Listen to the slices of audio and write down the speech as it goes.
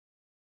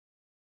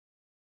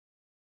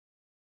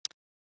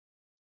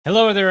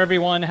Hello there,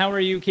 everyone. How are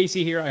you?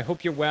 Casey here. I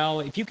hope you're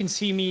well. If you can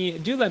see me,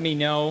 do let me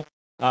know.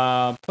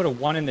 Put a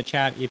 1 in the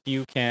chat if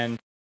you can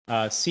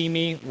see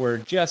me. We're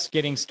just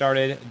getting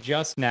started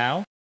just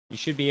now. You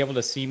should be able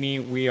to see me.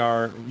 We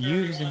are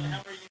using...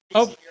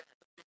 Oh,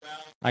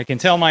 I can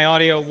tell my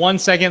audio. 1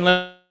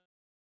 second.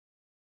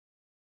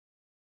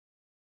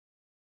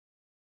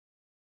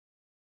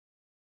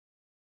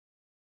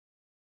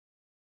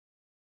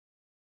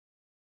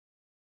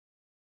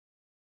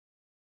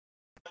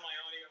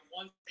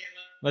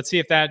 Let's see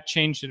if that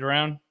changed it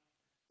around.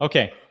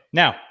 Okay.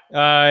 Now,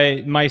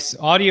 my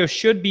audio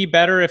should be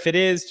better. If it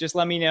is, just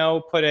let me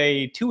know. Put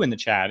a 2 in the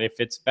chat if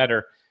it's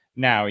better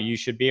now. You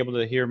should be able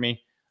to hear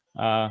me.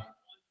 Let's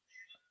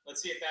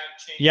see if that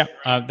changes.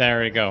 Yep,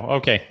 there we go.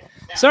 Okay.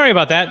 Sorry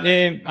about that.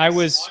 I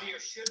was... Audio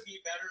should be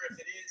better. If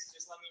it is,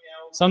 just let me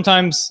know.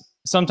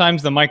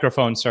 Sometimes the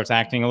microphone starts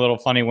acting a little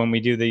funny when we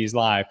do these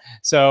live.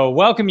 So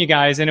welcome, you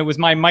guys. And it was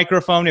my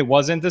microphone. It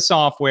wasn't the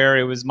software.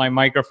 It was my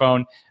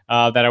microphone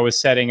that I was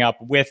setting up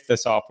with the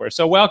software.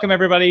 So welcome,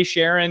 everybody.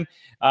 Sharon,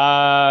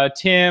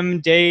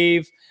 Tim,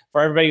 Dave, for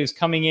everybody who's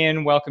coming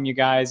in, welcome, you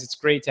guys. It's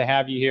great to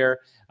have you here.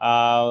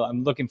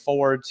 I'm looking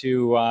forward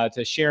to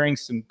sharing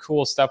some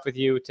cool stuff with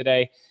you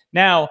today.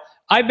 Now,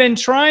 I've been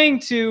trying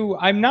to,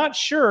 I'm not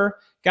sure,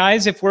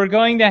 guys, if we're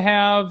going to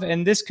have,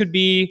 and this could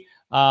be,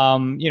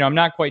 I'm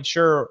not quite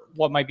sure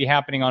what might be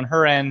happening on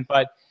her end,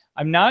 but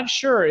I'm not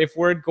sure if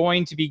we're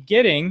going to be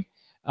getting,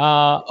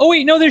 oh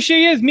wait, no, there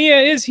she is.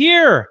 Mia is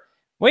here.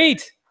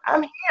 Wait.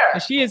 I'm here.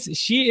 She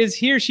is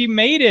here. She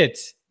made it.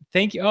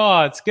 Thank you.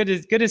 Oh, it's good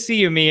to see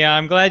you, Mia.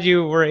 I'm glad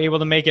you were able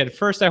to make it. At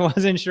first, I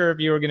wasn't sure if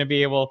you were going to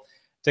be able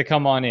to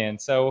come on in.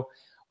 So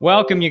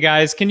welcome, you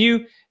guys. Can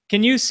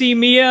you see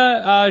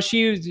Mia?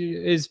 She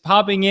is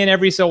popping in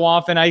every so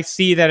often. I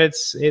see that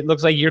it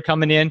looks like you're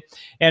coming in.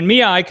 And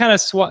Mia, I kind of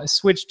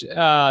switched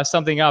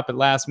something up at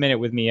last minute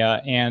with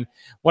Mia. And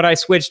what I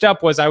switched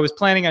up was I was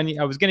going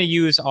to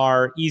use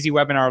our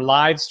EasyWebinar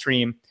live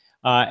stream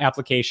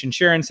application.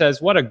 Sharon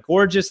says, "What a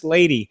gorgeous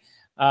lady."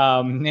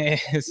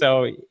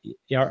 So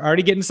you're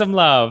already getting some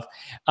love.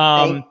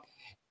 And,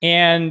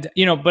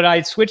 but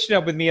I switched it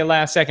up with Mia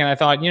last second. I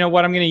thought, you know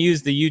what, I'm going to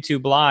use the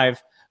YouTube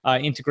Live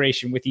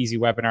integration with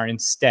EasyWebinar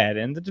instead.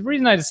 And the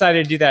reason I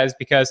decided to do that is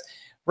because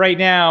right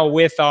now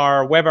with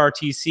our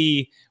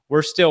WebRTC,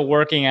 we're still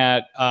working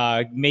at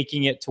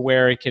making it to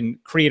where it can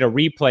create a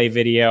replay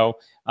video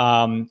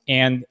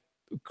and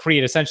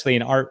create essentially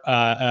an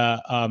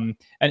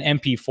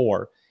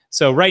MP4.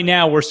 So right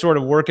now we're sort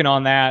of working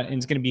on that, and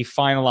it's going to be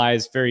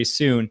finalized very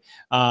soon.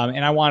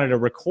 And I wanted a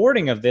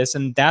recording of this,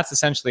 and that's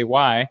essentially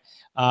why.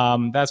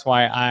 That's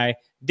why I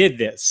did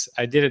this.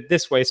 I did it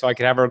this way so I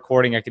could have a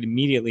recording. I could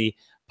immediately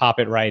pop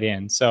it right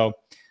in. So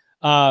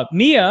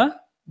Mia,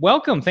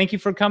 welcome. Thank you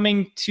for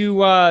coming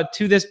to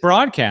this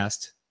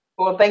broadcast.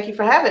 Well, thank you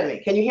for having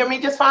me. Can you hear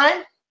me just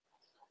fine?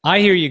 I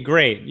hear you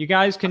great. You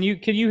guys, can you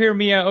hear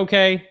Mia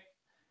okay?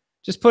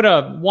 Just put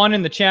a 1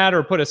 in the chat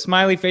or put a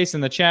smiley face in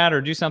the chat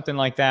or do something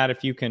like that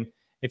if you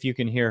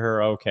can hear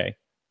her okay.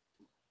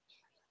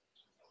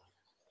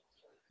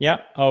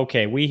 Yeah,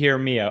 okay, we hear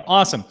Mia.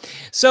 Awesome.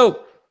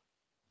 So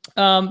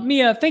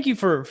Mia, thank you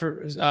for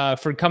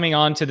coming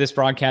on to this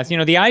broadcast.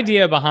 The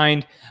idea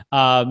behind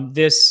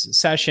this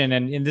session,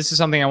 and this is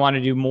something I want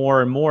to do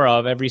more and more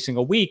of every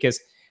single week,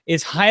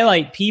 is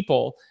highlight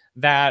people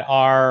that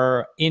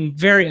are in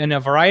a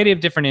variety of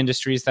different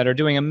industries that are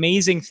doing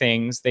amazing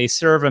things. They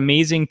serve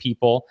amazing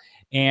people,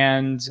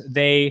 and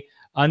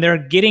they're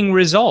getting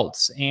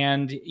results.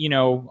 And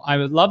I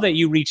would love that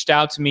you reached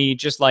out to me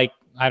just like,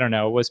 I don't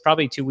know, it was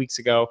probably 2 weeks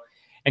ago,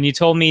 and you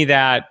told me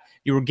that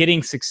you were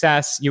getting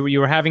success. You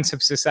were having some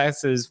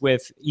successes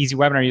with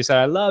EasyWebinar. You said,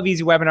 "I love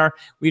EasyWebinar.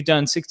 We've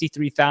done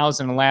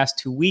 63,000 in the last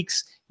 2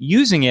 weeks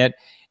using it."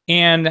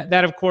 And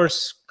that, of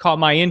course, caught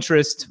my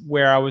interest,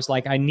 where I was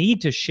like, I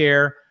need to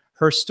share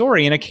her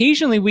story. And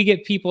occasionally we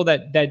get people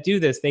that do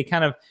this. They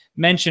kind of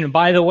mention,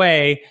 by the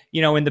way,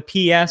 in the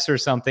PS or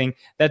something,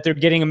 that they're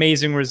getting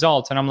amazing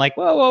results. And I'm like,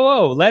 whoa, whoa,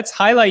 whoa, let's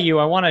highlight you.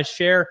 I want to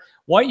share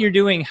what you're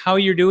doing, how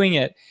you're doing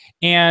it.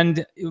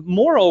 And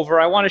moreover,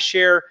 I want to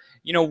share,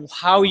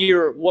 how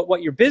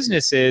what your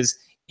business is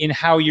in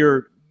how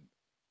you're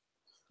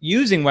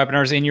using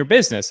webinars in your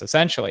business,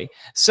 essentially.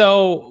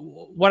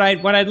 So what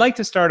I'd like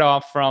to start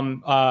off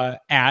from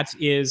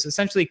is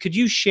essentially, could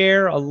you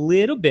share a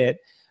little bit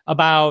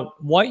about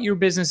what your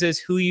business is,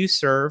 who you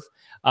serve,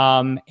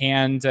 and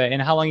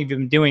how long you've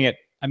been doing it?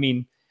 I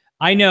mean,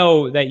 I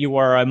know that you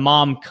are a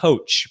mom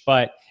coach,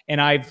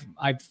 and I've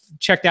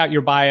checked out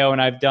your bio,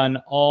 and I've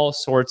done all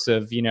sorts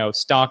of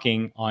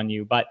stalking on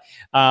you. But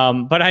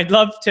I'd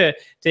love to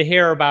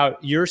hear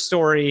about your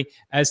story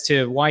as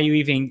to why you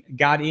even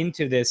got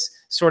into this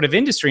sort of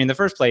industry in the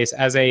first place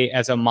as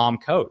a mom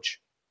coach.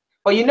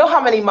 Well, you know how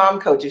many mom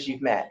coaches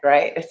you've met,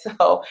 right?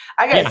 So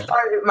I got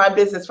started my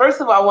business. First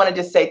of all, I want to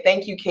just say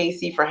thank you,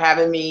 Casey, for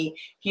having me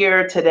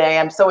here today.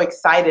 I'm so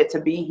excited to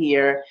be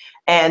here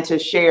and to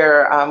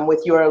share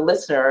with your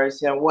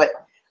listeners,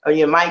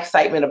 my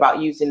excitement about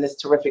using this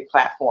terrific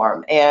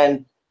platform.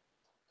 And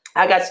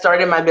I got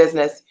started in my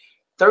business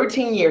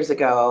 13 years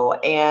ago,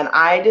 and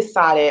I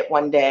decided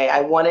one day I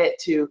wanted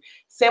to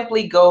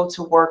simply go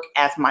to work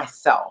as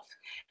myself.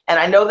 And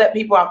I know that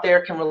people out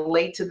there can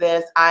relate to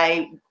this.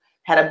 I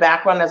had a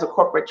background as a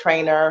corporate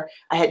trainer.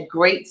 I had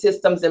great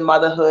systems in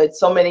motherhood.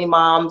 So many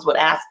moms would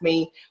ask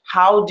me,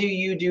 how do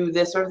you do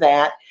this or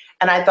that?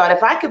 And I thought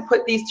if I could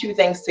put these two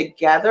things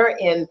together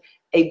in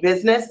a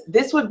business,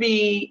 this would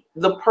be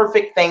the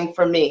perfect thing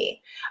for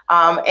me.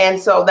 And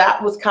so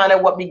that was kind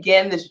of what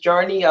began this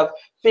journey of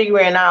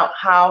figuring out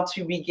how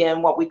to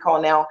begin what we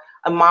call now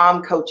a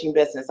mom coaching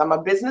business. I'm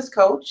a business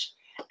coach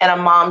and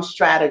a mom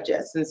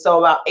strategist. And so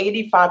about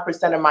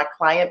 85% of my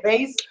client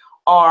base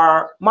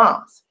are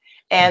moms.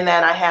 And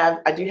then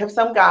I do have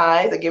some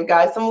guys, I give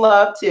guys some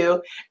love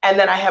too. And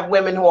then I have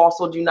women who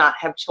also do not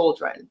have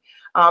children.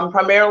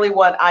 Primarily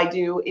what I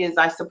do is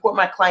I support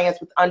my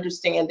clients with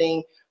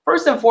understanding,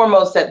 first and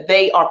foremost, that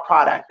they are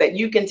product, that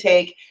you can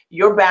take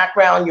your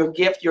background, your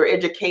gift, your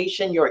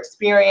education, your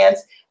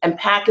experience, and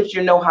package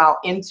your know-how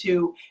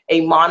into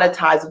a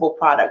monetizable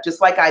product, just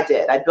like I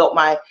did. I built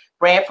my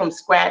brand from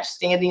scratch,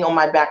 standing on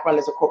my background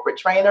as a corporate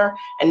trainer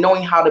and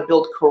knowing how to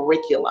build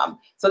curriculum.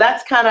 So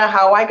that's kind of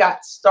how I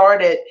got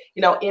started,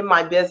 in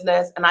my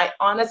business. And I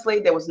honestly,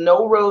 there was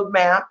no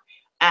roadmap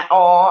at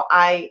all.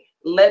 I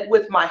led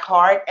with my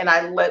heart and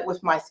I led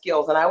with my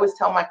skills. And I always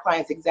tell my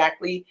clients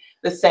exactly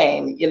the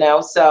same,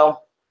 so.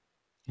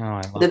 Oh,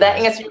 I love Did that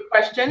answer your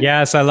question?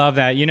 Yes, I love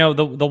that.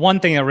 The one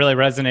thing that really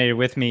resonated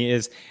with me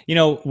is,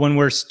 when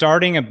we're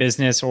starting a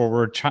business or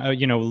we're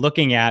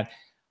looking at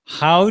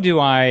how do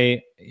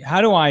I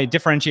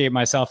differentiate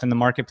myself in the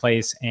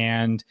marketplace,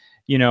 and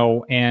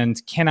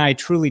and can I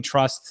truly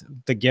trust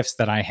the gifts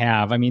that I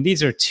have? I mean,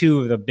 these are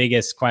two of the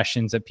biggest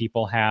questions that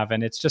people have,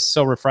 and it's just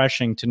so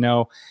refreshing to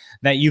know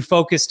that you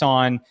focused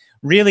on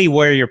really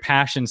where your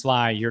passions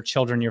lie, your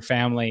children, your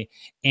family,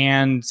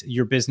 and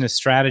your business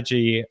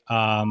strategy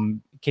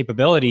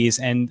capabilities,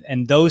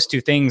 and those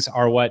two things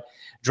are what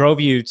drove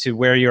you to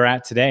where you're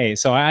at today.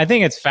 So I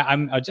think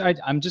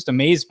I'm just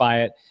amazed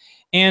by it.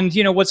 And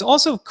what's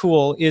also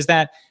cool is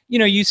that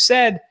you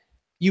said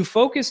you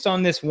focused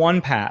on this one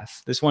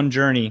path, this one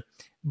journey,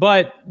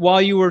 but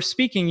while you were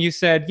speaking, you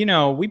said,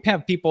 we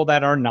have people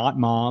that are not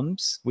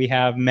moms, we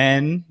have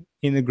men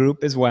in the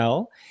group as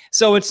well.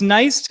 So it's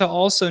nice to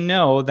also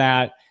know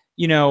that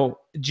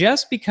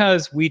just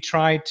because we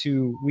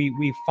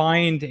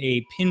find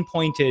a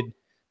pinpointed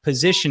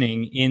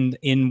positioning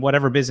in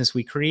whatever business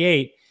we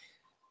create,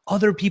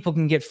 other people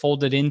can get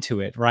folded into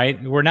it, right?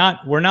 We're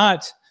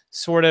not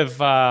sort of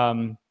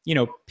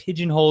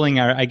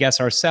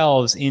pigeonholing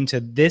ourselves into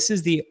these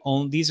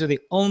are the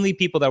only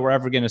people that we're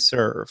ever going to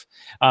serve.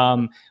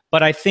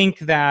 But I think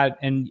that,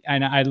 and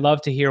I'd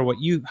love to hear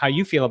how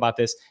you feel about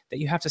this, that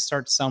you have to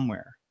start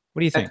somewhere. What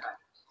do you think?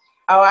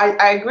 Oh,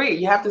 I agree.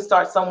 You have to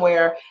start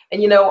somewhere.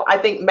 And, I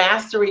think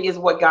mastery is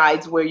what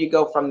guides where you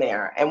go from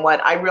there. And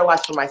what I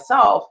realized for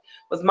myself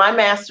was my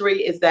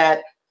mastery is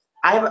that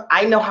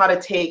I know how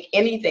to take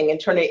anything and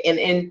turn it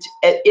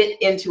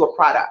into a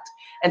product.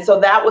 And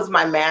so that was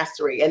my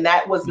mastery. And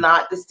that was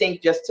not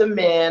distinct just to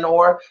men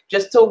or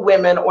just to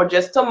women or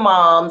just to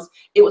moms.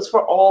 It was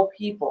for all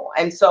people.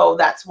 And so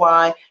that's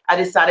why I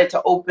decided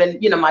to open,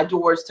 my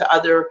doors to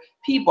other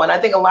people. And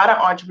I think a lot of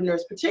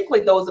entrepreneurs,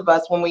 particularly those of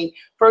us when we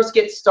first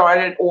get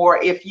started,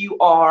 or if you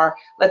are,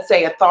 let's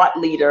say, a thought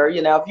leader,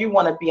 if you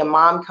want to be a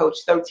mom coach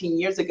 13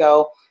 years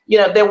ago,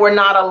 there were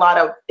not a lot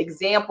of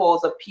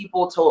examples of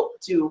people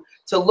to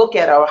look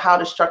at or how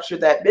to structure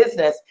that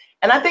business.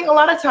 And I think a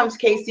lot of times,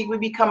 Casey, we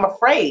become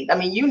afraid. I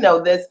mean,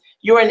 this,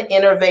 you're an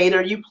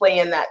innovator, you play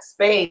in that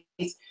space.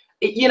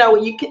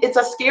 It's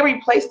a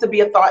scary place to be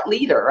a thought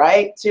leader,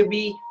 right? To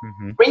be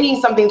bringing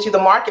something to the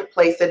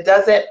marketplace that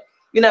doesn't,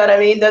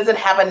 doesn't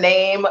have a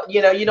name,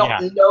 you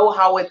don't know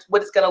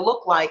what it's going to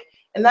look like.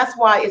 And that's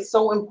why it's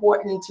so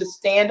important to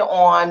stand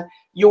on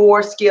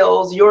your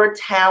skills, your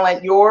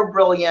talent, your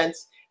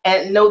brilliance,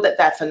 and know that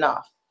that's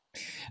enough.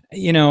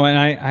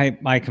 And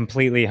I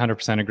completely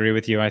 100% agree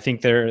with you. I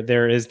think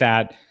there's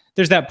that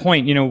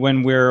point,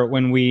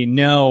 when we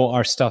know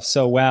our stuff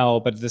so well,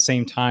 but at the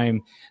same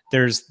time,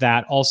 there's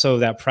that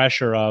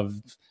pressure of,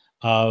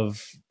 are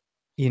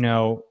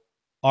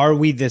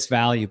we this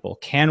valuable?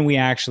 Can we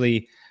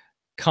actually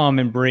come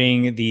and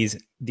bring these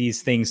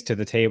things to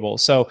the table?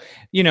 So,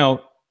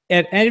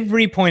 at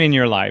every point in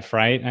your life,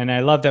 right? And I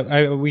love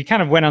that we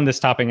kind of went on this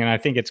topic, and I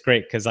think it's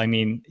great because,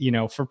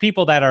 for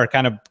people that are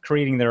kind of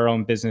creating their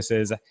own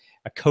businesses,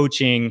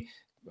 coaching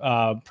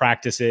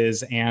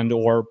practices and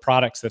or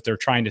products that they're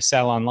trying to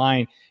sell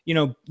online,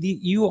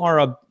 you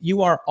are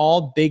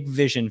all big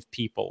vision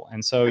people,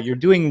 and so you're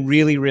doing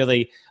really,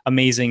 really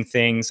amazing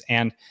things.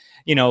 And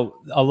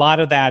a lot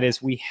of that is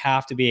we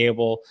have to be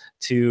able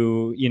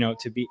to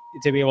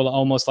be able to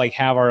almost like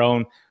have our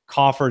own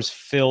coffers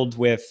filled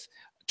with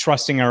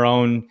trusting our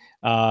own,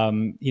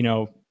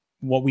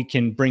 what we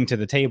can bring to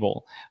the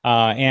table.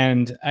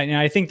 And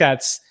I think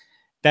that's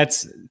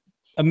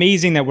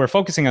amazing that we're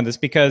focusing on this,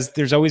 because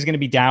there's always going to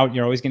be doubt.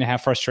 You're always going to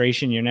have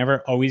frustration. You're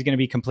never always going to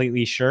be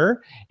completely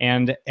sure.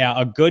 And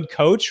a good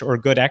coach or a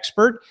good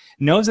expert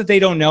knows that they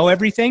don't know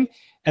everything,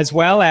 as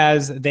well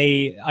as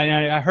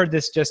I heard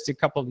this just a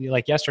couple,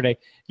 like yesterday,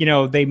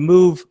 they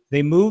move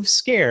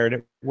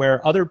scared,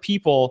 where other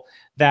people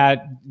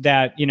that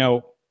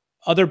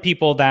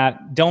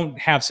don't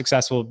have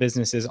successful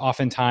businesses,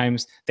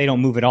 oftentimes they don't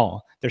move at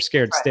all. They're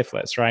scared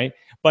stiffless, right?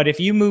 But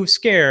if you move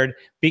scared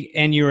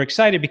and you're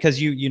excited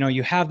because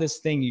you have this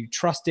thing, you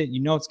trust it,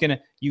 it's gonna,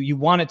 you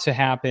want it to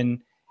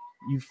happen,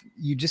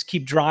 you just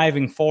keep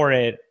driving for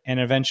it, and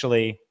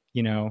eventually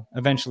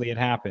it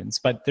happens.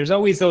 But there's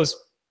always those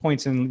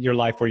points in your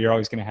life where you're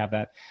always going to have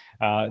that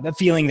the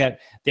feeling that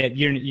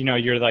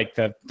you're like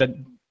that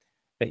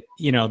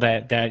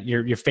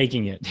you're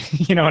faking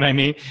it. You know what I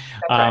mean?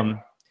 Right.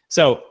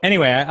 So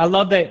anyway, I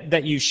love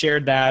that you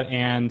shared that.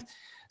 And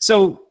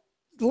so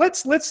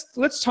let's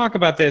talk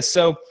about this.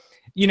 So,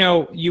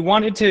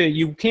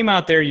 you came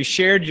out there, you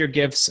shared your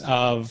gifts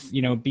of,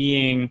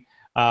 being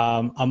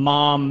a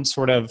mom,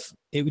 sort of,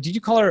 did you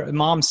call her a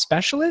mom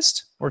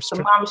specialist or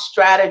The mom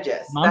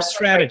strategist? Mom That's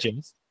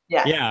strategist.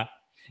 Yes. Yeah.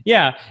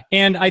 Yeah.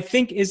 And I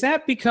think, is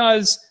that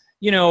because,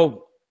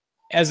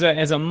 as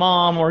a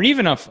mom, or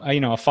even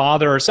a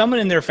father or someone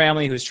in their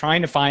family who's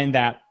trying to find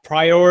that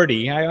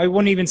priority, I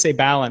wouldn't even say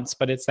balance,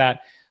 but it's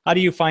that, how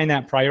do you find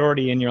that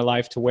priority in your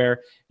life to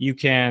where you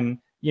can,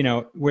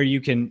 where you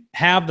can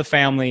have the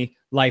family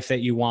life that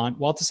you want,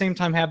 while at the same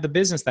time have the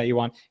business that you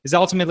want? Is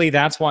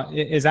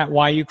that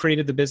why you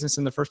created the business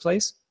in the first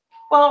place?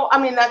 Well, I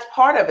mean, that's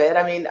part of it.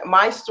 I mean,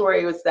 my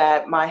story was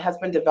that my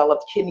husband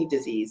developed kidney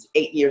disease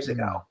 8 years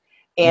ago.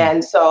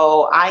 And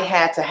so I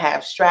had to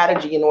have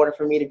strategy in order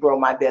for me to grow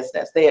my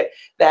business.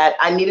 That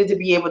I needed to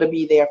be able to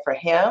be there for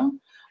him,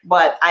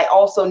 but I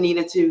also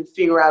needed to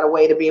figure out a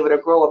way to be able to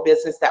grow a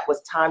business that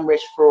was time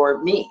rich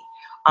for me.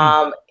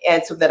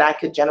 And so that I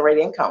could generate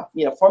income,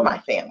 for my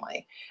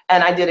family.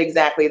 And I did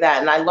exactly that.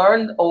 And I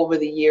learned over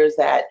the years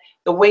that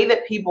the way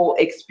that people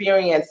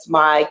experience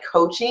my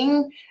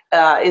coaching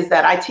is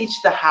that I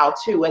teach the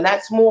how-to, and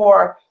that's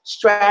more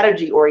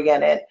strategy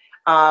oriented.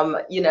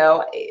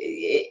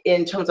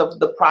 In terms of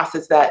the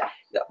process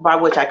by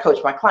which I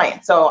coach my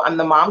clients. So I'm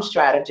the mom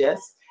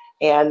strategist,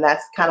 and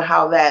that's kind of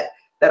how that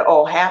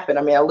all happened.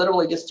 I mean, I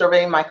literally just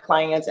surveying my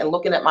clients and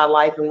looking at my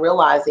life and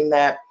realizing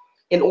that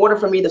in order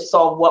for me to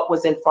solve what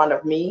was in front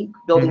of me,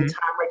 building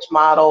time-rich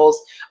models,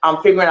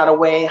 figuring out a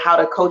way how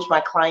to coach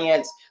my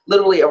clients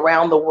literally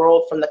around the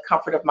world from the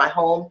comfort of my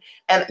home.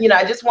 And,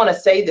 I just want to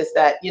say this,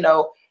 that,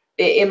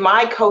 in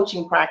my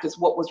coaching practice,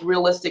 what was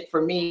realistic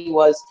for me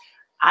was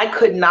I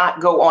could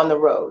not go on the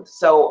road.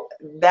 So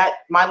that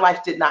my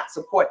life did not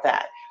support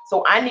that.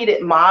 So I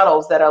needed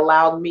models that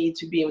allowed me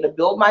to be able to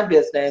build my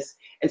business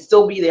and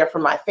still be there for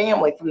my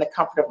family from the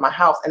comfort of my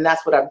house. And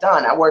that's what I've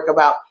done. I work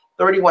about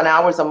 31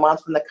 hours a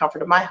month from the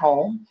comfort of my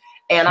home.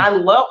 And I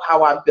love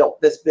how I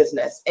built this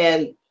business.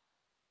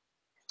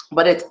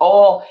 But it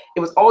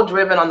was all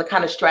driven on the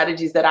kind of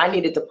strategies that I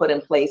needed to put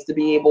in place to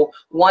be able,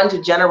 one,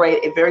 to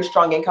generate a very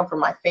strong income for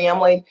my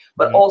family,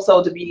 but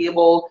also to be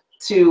able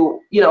to,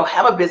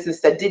 have a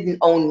business that didn't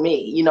own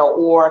me,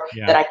 or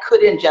that I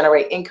couldn't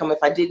generate income if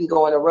I didn't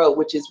go on the road,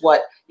 which is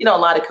what, a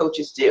lot of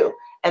coaches do.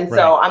 And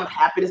so I'm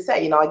happy to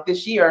say, like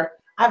this year,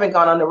 I haven't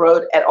gone on the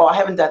road at all. I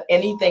haven't done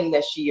anything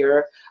this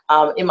year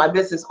in my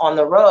business on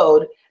the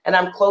road. And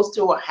I'm close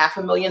to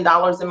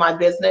 $500,000 in my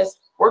business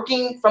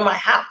working from my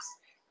house,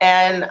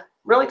 and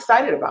really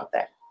excited about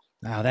that.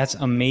 Wow, that's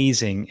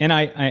amazing. And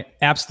I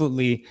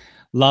absolutely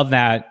love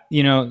that.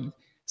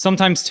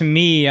 Sometimes to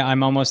me, I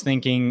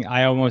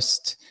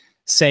almost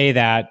say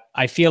that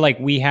I feel like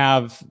we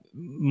have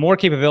more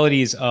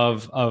capabilities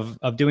of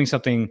doing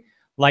something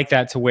like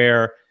that, to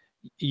where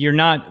you're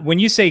not, when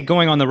you say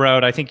going on the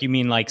road, I think you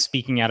mean like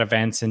speaking at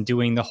events and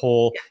doing the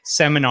whole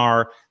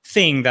seminar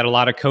thing that a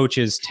lot of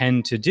coaches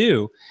tend to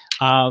do.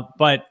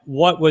 But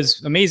what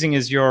was amazing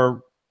is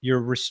your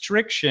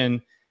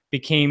restriction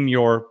became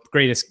your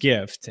greatest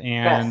gift.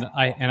 And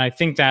I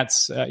think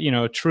that's,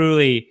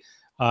 truly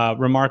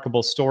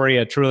remarkable story,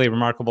 a truly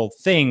remarkable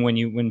thing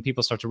when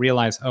people start to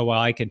realize, oh, well,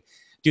 I could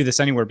do this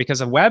anywhere,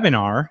 because a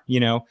webinar,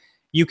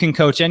 you can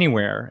coach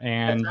anywhere,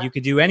 and you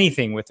could do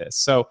anything with this.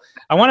 So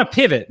I want to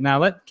pivot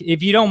now.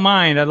 If you don't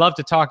mind, I'd love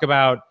to talk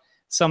about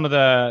some of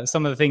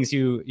the things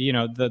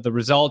the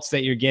results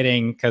that you're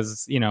getting,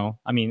 because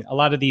I mean, a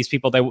lot of these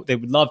people, they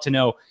would love to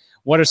know,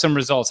 what are some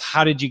results?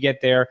 How did you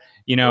get there?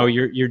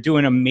 You're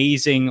doing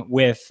amazing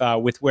with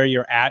where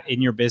you're at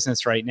in your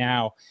business right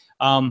now.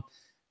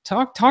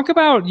 Talk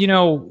about,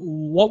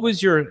 what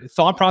was your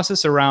thought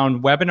process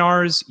around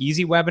webinars,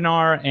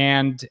 EasyWebinar,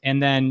 and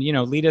then,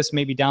 lead us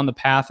maybe down the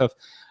path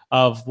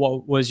of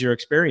what was your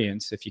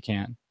experience, if you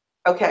can.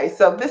 Okay,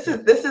 so this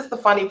is the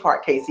funny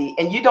part, Casey,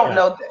 and you don't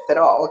know this at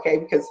all, okay?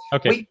 Because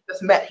we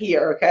just met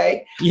here,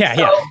 okay?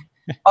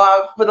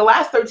 For the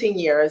last 13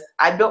 years,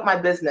 I built my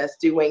business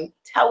doing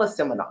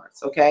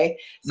teleseminars, okay?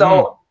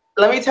 So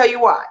let me tell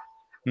you why.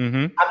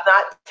 Mm-hmm. I'm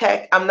not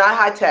tech. I'm not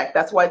high tech.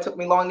 That's why it took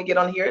me long to get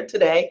on here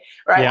today,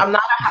 right? Yeah. I'm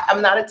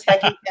not a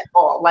techie at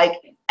all, like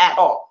at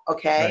all. Right.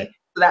 Okay.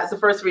 So that's the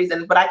first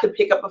reason, but I could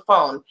pick up a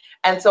phone.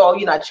 And so,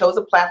 I chose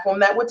a platform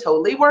that would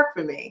totally work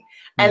for me.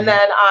 And Mm-hmm.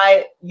 then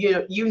I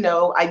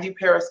do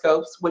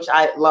Periscopes, which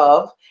I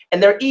love,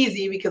 and they're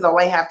easy because all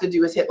I have to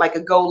do is hit like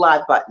a go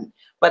live button.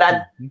 But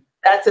Mm-hmm.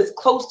 that's as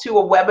close to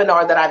a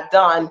webinar that I've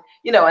done,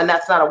 and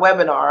that's not a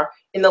webinar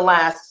in the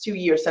last 2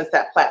 years since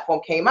that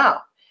platform came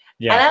out.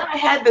 And Yeah. then I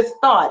had this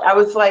thought. I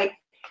was like,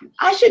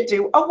 I should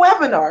do a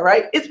webinar,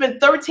 right? It's been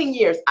 13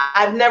 years.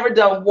 I've never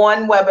done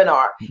one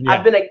webinar. I've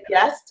Yeah. been a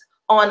guest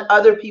on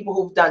other people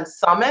who've done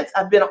summits.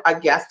 I've been a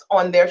guest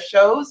on their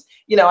shows,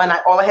 and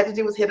all I had to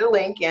do was hit a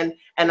link and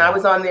I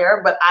was on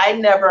there, but I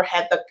never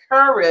had the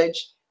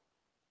courage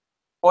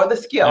or the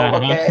skill,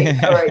 okay,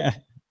 all right, Uh-huh.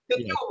 to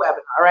do Yes. a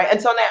webinar, right,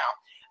 until now.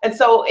 And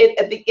so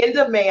at the end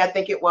of May, I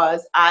think it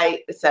was,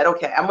 I said,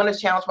 okay, I'm going to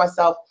challenge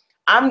myself.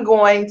 I'm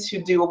going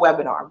to do a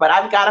webinar, but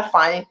I've got to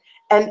find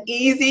an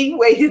easy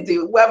way to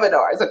do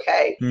webinars,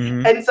 okay?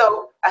 Mm-hmm. And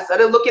so I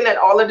started looking at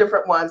all the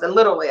different ones, and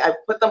literally I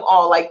put them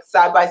all like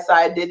side by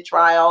side, did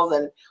trials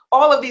and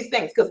all of these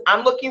things, because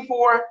I'm looking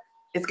for,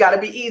 it's got to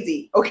be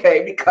easy,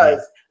 okay? Because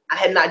Right. I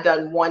had not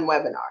done one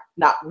webinar,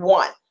 not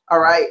one, all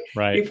right,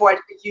 Right. before I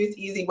used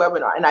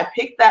EasyWebinar. And I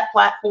picked that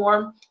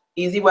platform,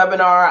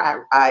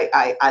 EasyWebinar.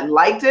 I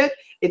liked it.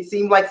 It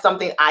seemed like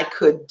something I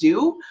could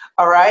do,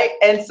 all right?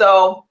 And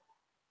so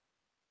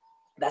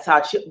that's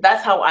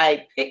how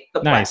I picked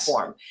the Nice.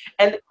 platform.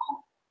 And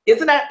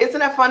isn't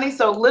that funny?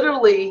 So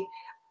literally,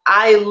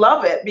 I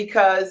love it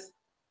because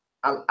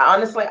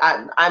honestly,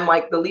 I'm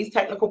like the least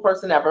technical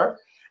person ever.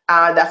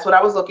 That's what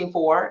I was looking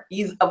for,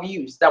 ease of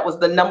use. That was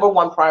the number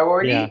one Yeah.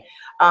 priority,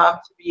 to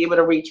be able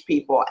to reach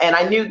people. And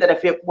I knew that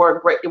if it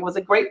was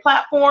a great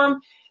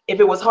platform. If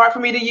it was hard for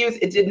me to use,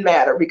 it didn't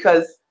matter,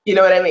 because you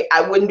know what I mean?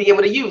 I wouldn't be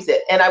able to use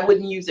it, and I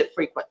wouldn't use it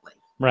frequently.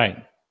 Right.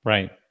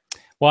 Right.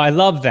 Well, I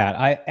love that.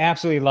 I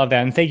absolutely love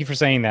that. And thank you for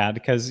saying that,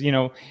 because,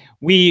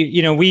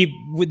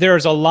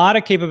 there's a lot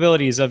of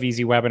capabilities of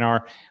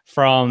EasyWebinar,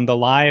 from the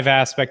live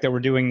aspect that we're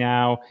doing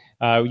now.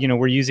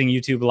 We're using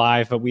YouTube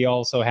Live, but we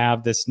also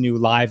have this new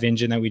live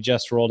engine that we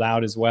just rolled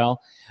out as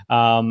well.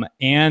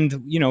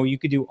 And you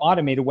could do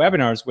automated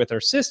webinars with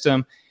our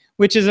system,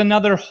 which is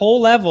another whole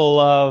level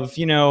of,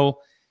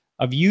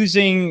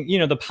 using,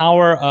 the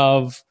power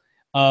of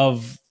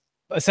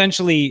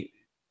essentially,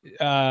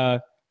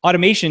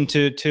 automation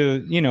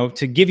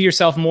to give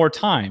yourself more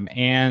time.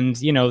 And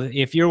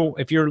if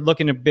you're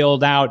looking to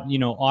build out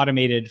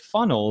automated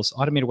funnels,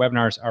 automated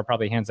webinars are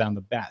probably hands down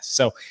the best.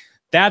 So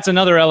that's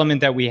another element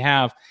that we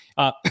have.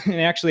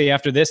 And actually,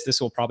 after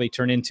this will probably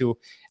turn into,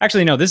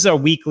 actually no, this is our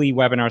weekly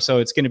webinar, so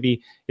it's going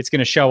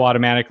to show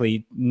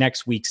automatically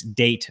next week's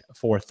date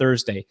for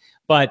Thursday.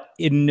 But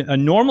in a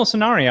normal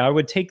scenario, I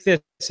would take this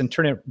and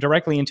turn it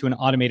directly into an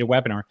automated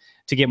webinar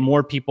to get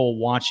more people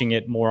watching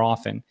it more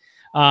often.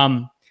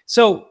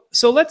 So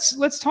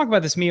let's talk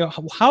about this, Mia.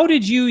 How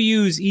did you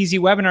use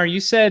EasyWebinar? You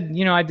said,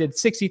 I did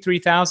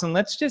 63,000.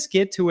 Let's just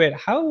get to it.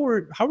 How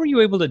were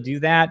you able to do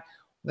that?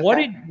 What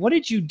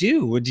did you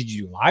do? Did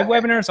you do live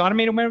webinars,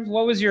 automated webinars?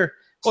 What was your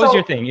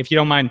thing? If you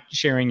don't mind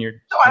sharing your.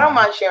 No, I don't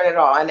mind sharing it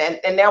all.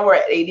 And now we're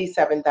at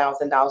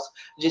 $87,000.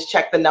 Just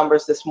checked the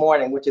numbers this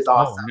morning, which is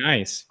awesome. Oh,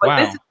 nice! But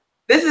Wow.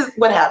 This is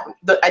what happened.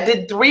 I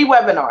did 3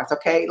 webinars,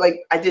 okay?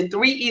 Like I did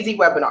 3 easy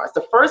webinars.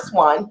 The first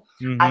one,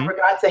 I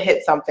forgot to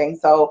hit something.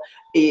 So,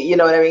 you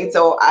know what I mean?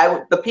 So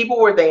the people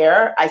were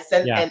there. I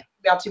sent an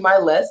email to my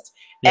list,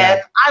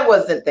 and I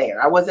wasn't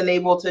there. I wasn't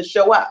able to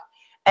show up.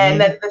 And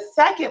then the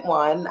second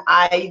one,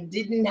 I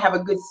didn't have a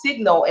good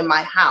signal in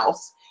my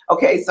house.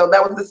 Okay, so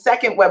that was the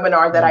second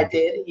webinar that I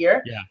did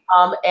here. Yeah.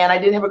 And I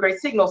didn't have a great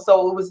signal.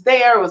 So it was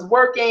there, it was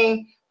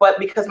working, but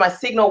because my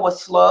signal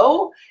was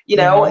slow,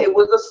 it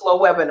was a slow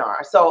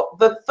webinar. So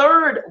the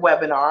third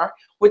webinar,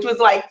 which was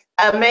like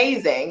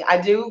amazing, I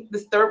do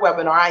this third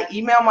webinar, I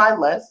email my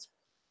list,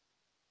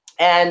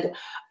 and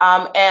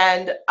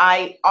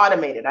I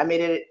automated. I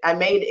made it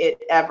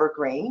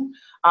evergreen,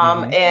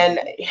 and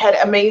had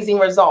amazing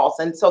results.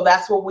 And so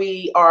that's what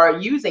we are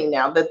using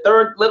now.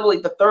 Literally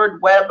the third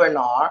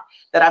webinar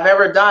that I've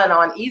ever done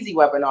on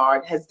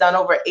EasyWebinar has done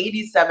over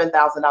 $87,000.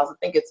 I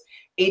think it's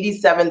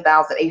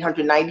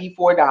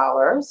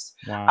 $87,894.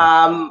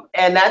 Wow.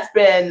 And that's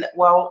been,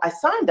 well, I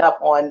signed up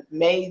on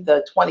May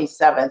the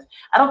 27th.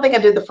 I don't think I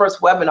did the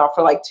first webinar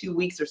for like 2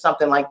 weeks or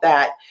something like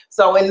that.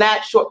 So in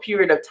that short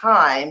period of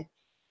time,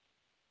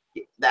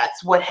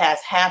 that's what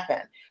has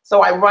happened.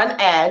 So I run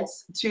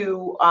ads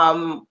to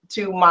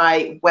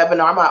my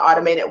webinar, my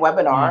automated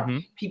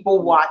webinar.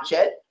 People watch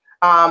it.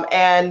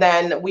 And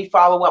then we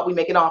follow up, we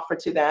make an offer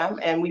to them,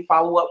 and we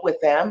follow up with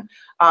them.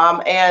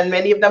 And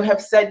many of them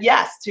have said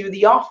yes to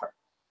the offer.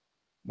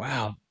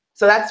 Wow.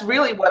 So that's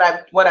really what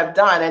I've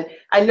done. And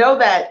I know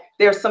that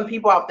there's some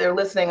people out there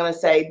listening and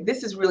say,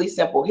 this is really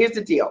simple. Here's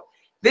the deal.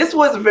 This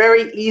was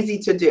very easy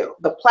to do.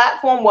 The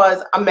platform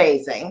was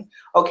amazing.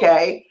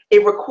 Okay.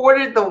 It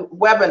recorded the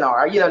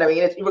webinar, you know what I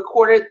mean? It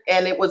recorded,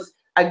 and it was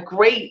a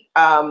great,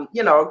 a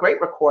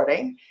great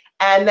recording.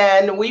 And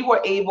then we were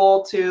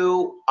able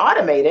to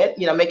automate it,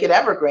 make it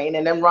evergreen,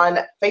 and then run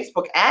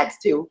Facebook ads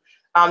to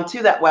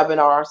that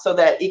webinar so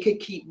that it could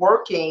keep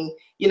working,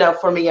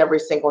 for me every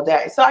single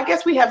day. So I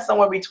guess we have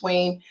somewhere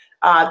between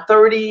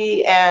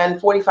 30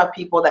 and 45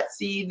 people that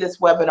see this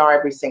webinar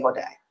every single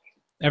day.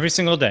 Every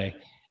single day.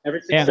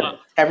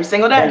 Every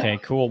single day. Okay,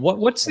 cool.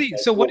 What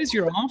is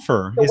your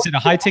offer? Is it a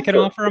high ticket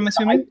offer, I'm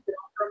assuming?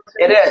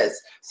 It is.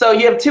 So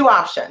you have two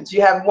options.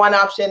 You have one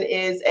option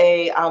is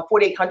a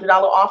 $4,800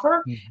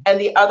 offer, and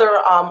the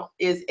other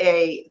is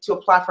to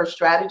apply for a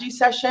strategy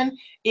session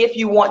if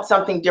you want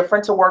something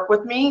different to work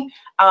with me,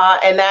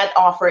 and that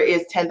offer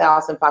is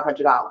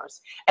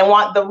 $10,500.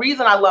 And the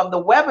reason I love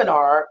the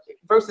webinar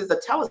versus a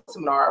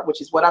teleseminar, which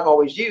is what I've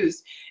always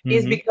used,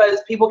 is because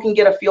people can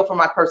get a feel for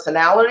my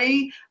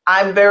personality.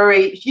 I'm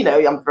very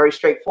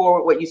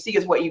straightforward. What you see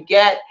is what you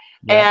get.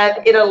 Yeah.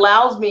 And it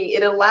allowed me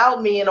in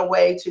a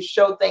way to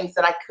show things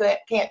that I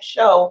can't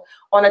show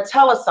on a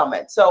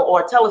telesummit,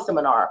 or a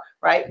teleseminar,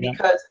 right? Yeah.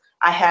 Because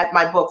I had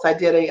my books. I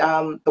did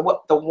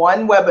the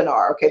one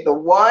webinar. Okay, the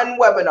one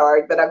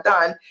webinar that I've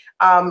done.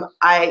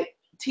 I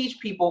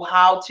teach people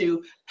how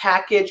to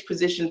package,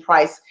 position,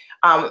 price,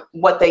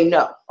 what they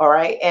know, all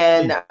right,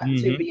 and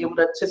to be able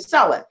to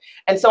sell it.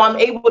 And so I'm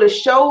able to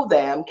show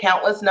them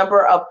countless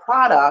number of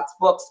products,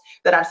 books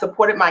that I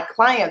supported my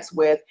clients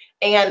with,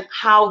 and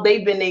how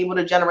they've been able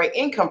to generate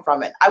income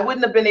from it. I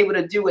wouldn't have been able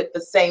to do it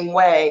the same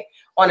way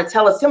on a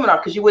teleseminar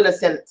because you wouldn't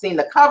have seen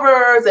the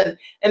covers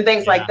and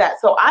things like that.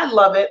 So I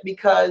love it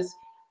because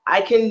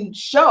I can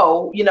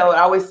show, I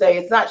always say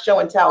it's not show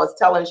and tell, it's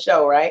tell and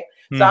show, right?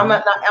 So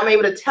I'm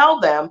able to tell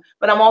them,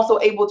 but I'm also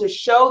able to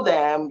show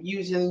them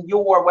using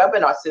your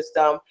webinar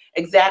system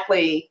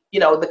exactly,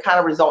 the kind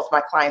of results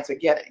my clients are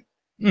getting.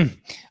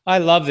 I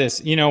love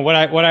this. What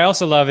I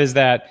also love is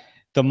that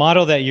the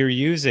model that you're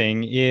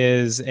using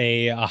is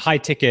a high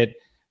ticket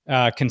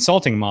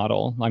consulting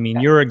model. I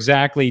mean, you're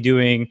exactly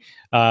doing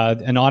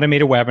an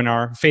automated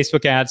webinar,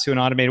 Facebook ads to an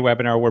automated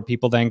webinar where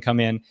people then come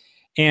in.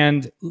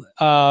 And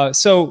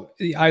so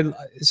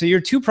your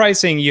two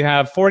pricing, you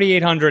have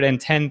 4,800 and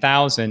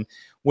 10,000,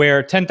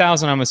 where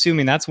 10,000, I'm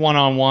assuming that's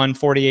one-on-one.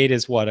 48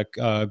 is what,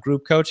 a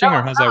group coaching,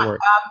 or how's that work?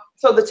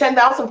 So the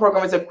 10,000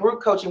 program is a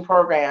group coaching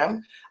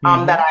program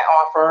that I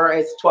offer.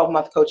 It's a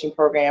 12-month coaching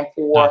program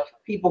for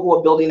people who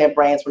are building their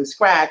brands from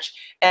scratch.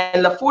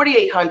 And the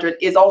 4,800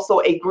 is also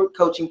a group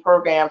coaching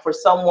program for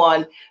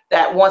someone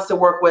that wants to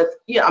work with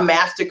a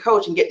master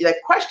coach and get their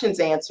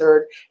questions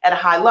answered at a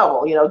high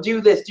level.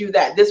 Do this, do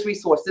that, this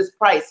resource, this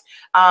price,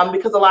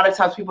 because a lot of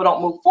times people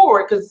don't move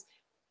forward because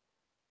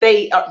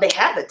they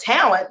have the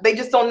talent, they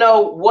just don't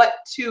know what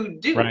to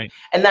do, right?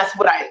 And that's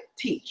what I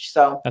teach.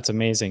 So that's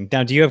amazing.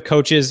 Now, do you have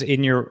coaches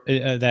in your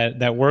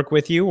that work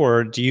with you,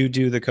 or do you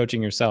do the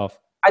coaching yourself?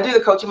 I do the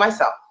coaching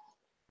myself.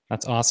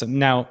 That's awesome.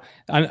 Now,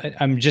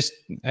 I'm just,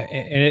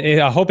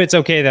 I hope it's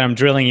okay that I'm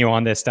drilling you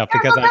on this stuff,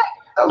 because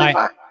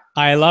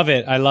I love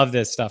it. I love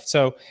this stuff.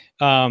 So,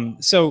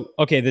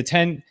 okay, the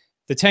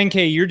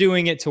 10K, you're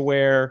doing it to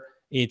where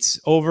it's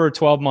over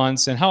 12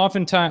 months. And how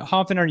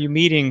often are you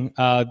meeting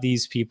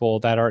these people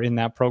that are in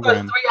that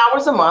program? So 3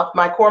 hours a month.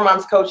 My Core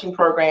Moms coaching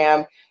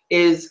program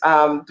is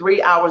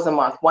 3 hours a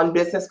month. One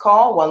business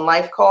call, one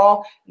life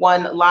call,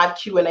 one live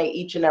Q&A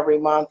each and every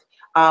month.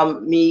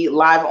 Me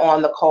live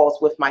on the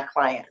calls with my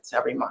clients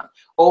every month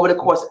over the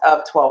course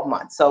of 12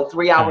 months. So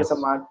 3 hours a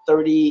month,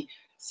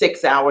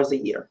 36 hours a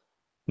year.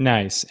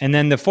 Nice. And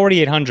then the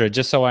 4,800,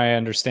 just so I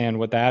understand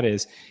what that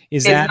is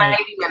that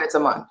 90 minutes a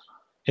month.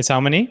 It's how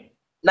many?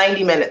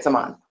 90 minutes a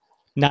month.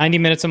 90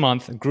 minutes a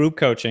month, group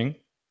coaching.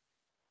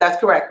 That's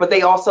correct. But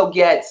they also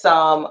get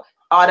some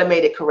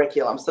automated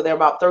curriculum. So there are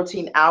about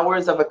 13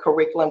 hours of a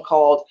curriculum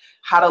called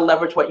How to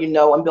Leverage What You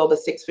Know and Build a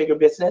Six-Figure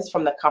Business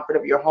from the Comfort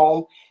of Your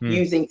Home,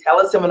 using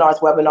teleseminars,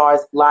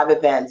 webinars, live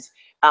events,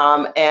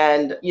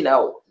 and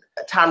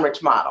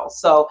time-rich models.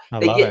 So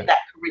they get that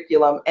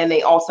curriculum, and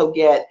they also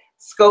get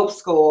Scope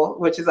School,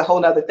 which is a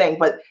whole other thing.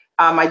 But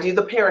I do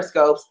the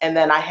periscopes, and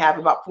then I have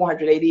about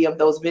 480 of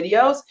those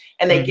videos,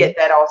 and they get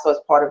that also as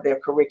part of their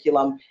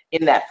curriculum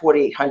in that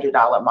 $4,800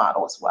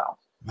 model as well.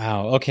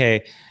 Wow.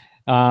 Okay.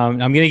 I'm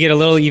going to get a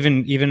little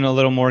even a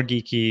little more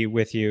geeky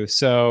with you.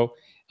 So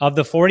of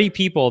the 40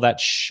 people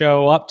that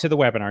show up to the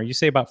webinar, you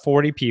say about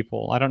 40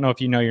 people. I don't know if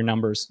you know your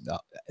numbers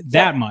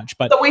that much,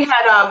 but so we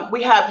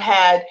have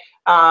had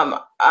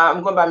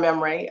I'm going by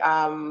memory.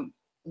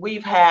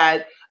 We've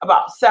had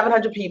about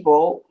 700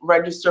 people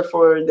register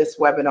for this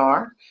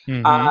webinar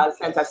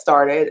since I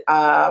started.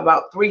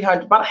 About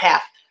 300, about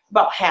half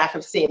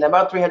have seen,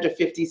 about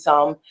 350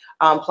 some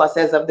plus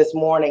as of this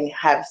morning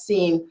have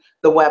seen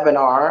the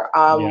webinar.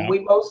 We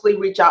mostly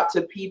reach out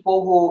to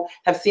people who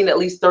have seen at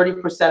least 30%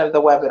 of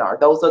the webinar.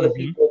 Those are the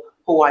people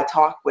who I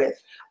talk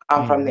with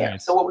from there.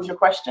 Nice. So what was your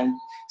question?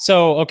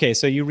 So, okay,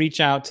 so you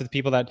reach out to the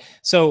people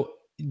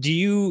do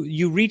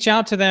you reach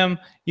out to them,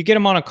 you get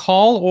them on a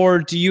call, or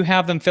do you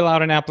have them fill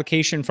out an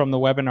application from the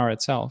webinar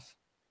itself?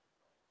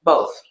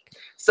 Both.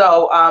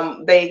 So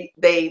they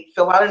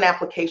fill out an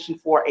application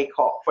for a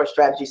call, for a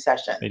strategy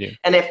session. They do.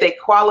 And if they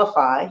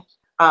qualify,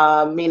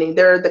 meaning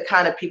they're the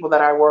kind of people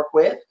that I work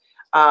with,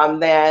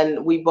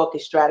 then we book a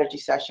strategy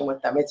session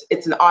with them.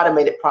 It's an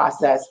automated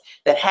process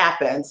that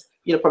happens,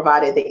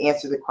 provided they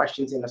answer the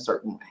questions in a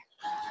certain way.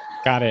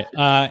 Got it.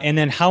 And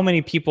then how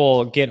many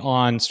people get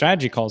on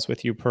strategy calls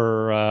with you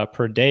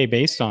per day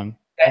based on?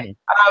 Okay.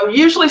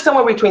 Usually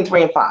somewhere between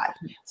 3 and 5.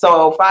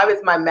 So 5 is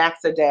my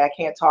max a day. I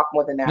can't talk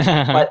more than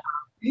that,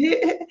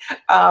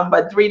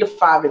 but 3 to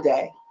 5 a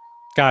day.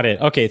 Got it.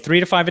 Okay, 3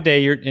 to 5 a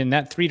day. You're in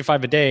that 3 to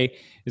 5 a day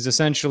is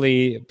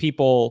essentially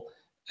people,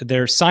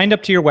 they're signed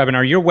up to your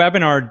webinar. Your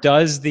webinar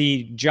does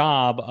the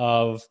job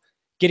of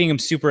getting them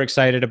super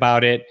excited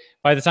about it.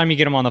 By the time you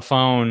get them on the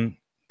phone,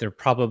 they're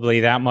probably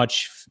that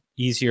much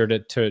easier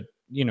to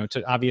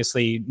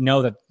obviously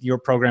know that your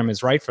program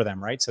is right for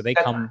them, right? So they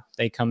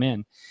come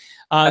in.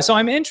 So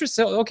I'm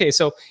interested. Okay,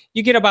 so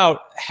you get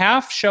about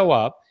half show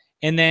up,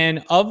 and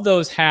then of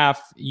those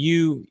half,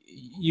 you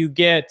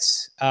get.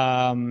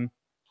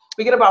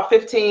 We get about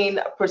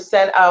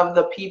 15% of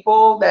the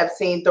people that have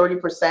seen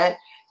 30%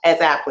 as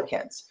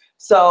applicants.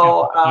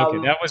 So okay,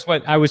 that was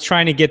what I was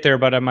trying to get there,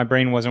 but my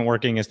brain wasn't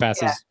working as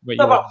fast as what you.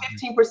 So about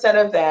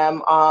 15% of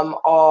them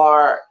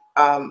are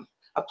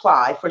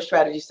apply for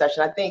strategy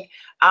session. I think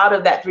out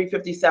of that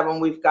 357,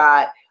 we've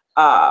got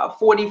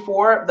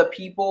 44 of the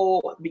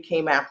people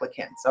became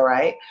applicants. All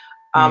right.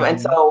 And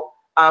so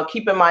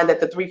keep in mind that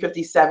the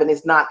 357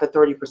 is not the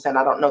 30%.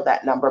 I don't know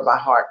that number by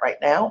heart right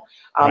now.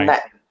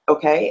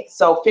 Okay.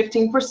 So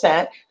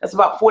 15%, that's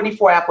about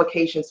 44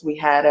 applications we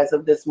had as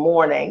of this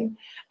morning.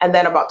 And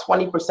then about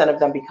 20% of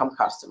them become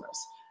customers.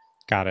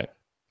 Got it.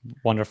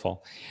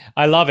 Wonderful.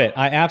 I love it.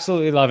 I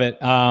absolutely love it.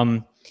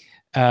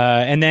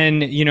 And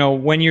then,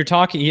 when you're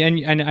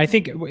talking, and I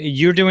think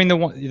you're doing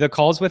the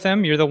calls with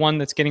them, you're the one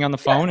that's getting on the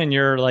phone, and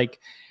you're like,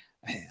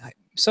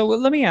 so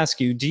let me ask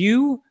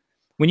you,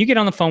 when you get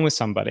on the phone with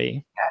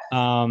somebody,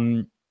 by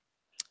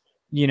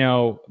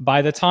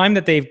the time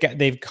that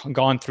they've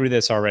gone through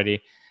this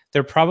already,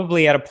 they're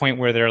probably at a point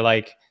where they're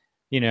like,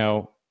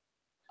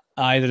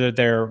 either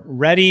they're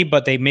ready,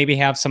 but they maybe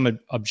have some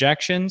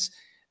objections.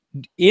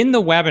 In the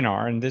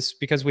webinar, and this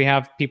because we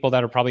have people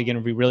that are probably going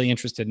to be really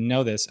interested to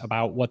know this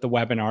about what the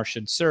webinar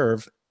should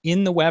serve.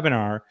 In the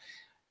webinar,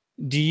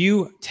 do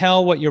you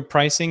tell what your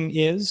pricing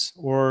is,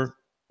 or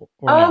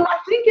no? I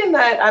think in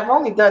that I've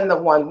only done the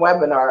one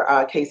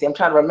webinar, Casey. I'm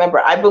trying to remember.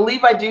 I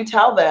believe I do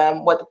tell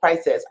them what the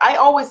price is. I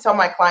always tell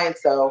my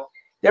clients, though,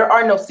 there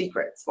are no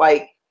secrets.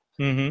 Like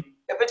if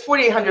it's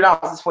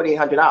 $4,800, it's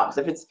 $4,800.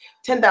 If it's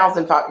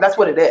 $10,000, that's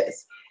what it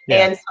is.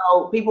 Yeah. And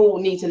so people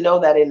need to know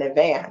that in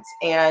advance.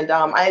 And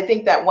I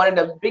think that one of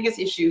the biggest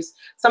issues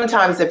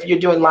sometimes if you're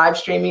doing live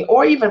streaming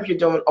or even if you're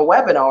doing a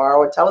webinar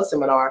or a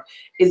teleseminar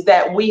is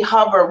that we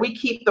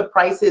keep the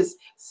prices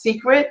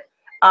secret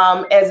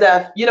as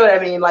if, you know what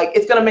I mean? Like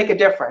it's going to make a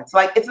difference.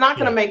 Like it's not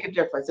going to make a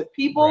difference. If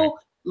people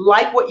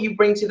like what you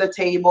bring to the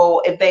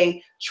table, if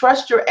they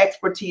trust your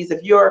expertise,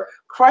 if you're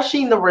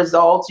crushing the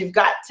results, you've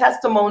got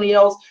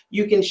testimonials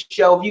you can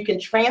show, if you can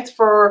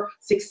transfer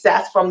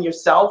success from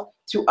yourself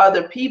to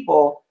other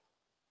people,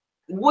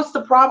 what's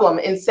the problem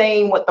in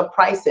saying what the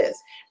price is?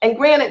 And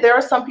granted, there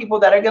are some people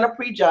that are going to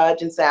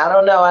prejudge and say, I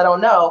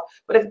don't know.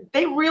 But if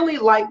they really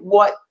like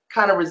what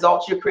kind of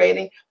results you're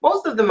creating,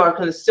 most of them are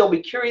going to still be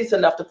curious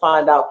enough to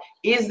find out,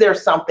 is there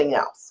something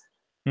else?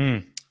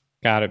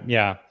 Got it.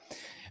 Yeah.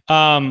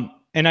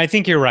 And I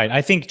think you're right.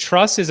 I think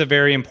trust is a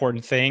very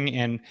important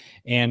thing,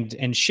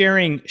 and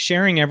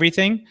sharing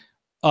everything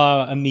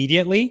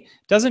immediately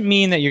doesn't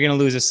mean that you're going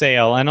to lose a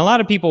sale. And a lot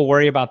of people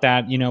worry about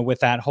that, with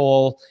that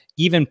whole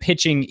even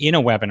pitching in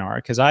a webinar,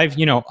 because I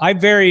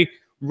very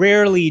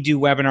rarely do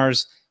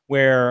webinars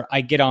where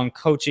I get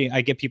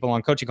people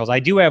on coaching calls. I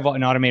do have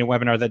an automated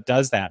webinar that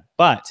does that,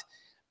 but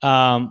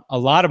a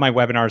lot of my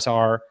webinars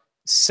are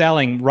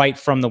selling right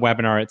from the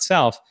webinar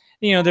itself.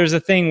 There's a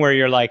thing where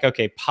you're like,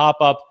 okay, pop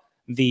up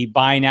the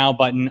buy now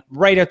button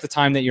right at the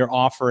time that you're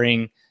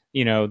offering,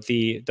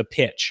 the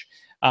pitch.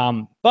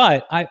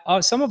 But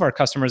some of our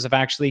customers have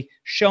actually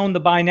shown the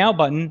buy now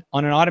button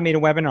on an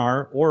automated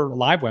webinar or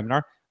live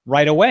webinar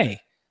right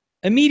away,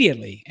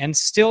 immediately, and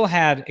still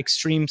had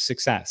extreme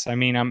success. I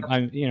mean,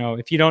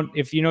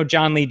 if you know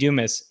John Lee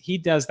Dumas, he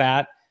does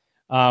that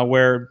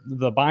where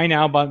the buy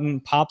now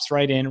button pops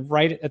right in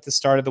right at the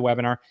start of the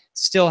webinar,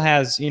 still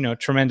has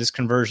tremendous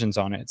conversions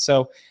on it.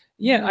 So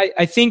yeah,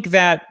 I think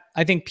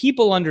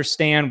people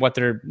understand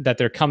that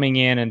they're coming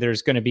in, and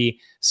there's going to be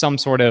some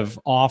sort of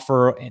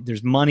offer.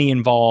 There's money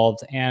involved,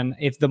 and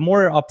if the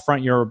more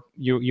upfront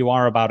you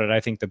are about it,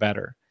 I think the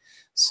better.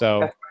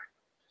 So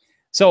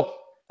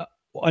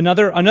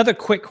another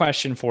quick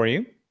question for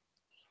you: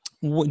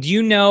 do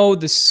you know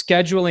the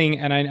scheduling?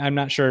 And I'm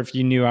not sure if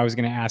you knew I was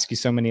going to ask you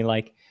so many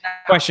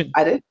questions.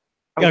 I did.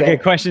 Okay,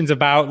 questions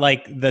about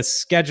the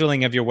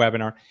scheduling of your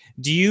webinar.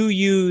 Do you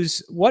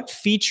use, what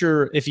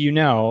feature, if you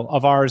know,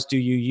 of ours do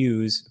you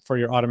use for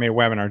your automated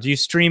webinar? Do you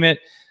stream it,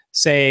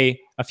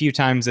 say, a few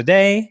times a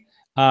day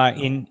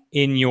in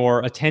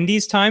your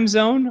attendees' time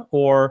zone,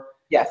 or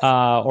yes,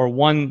 or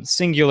one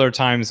singular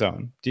time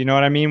zone? Do you know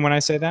what I mean when I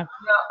say that?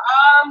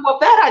 Well,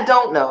 that I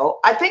don't know.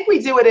 I think we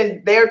do it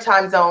in their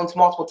time zones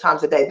multiple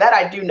times a day. That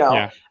I do know.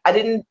 Yeah. I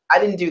didn't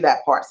do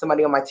that part.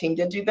 Somebody on my team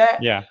did do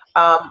that. Yeah.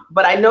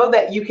 But I know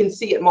that you can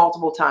see it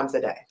multiple times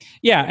a day.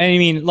 Yeah, and I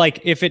mean, like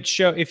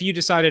if you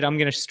decided I'm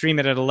going to stream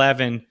it at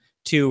 11,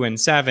 2, and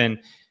 7,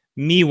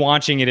 me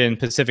watching it in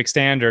Pacific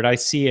Standard, I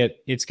see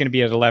it's going to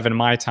be at 11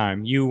 my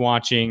time. You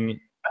watching,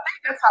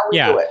 that's how we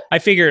do it. I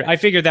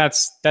figured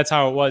that's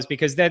how it was,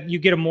 because that you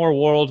get a more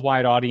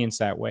worldwide audience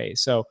that way.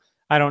 So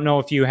I don't know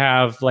if you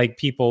have like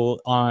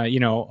people,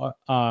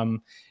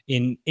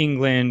 in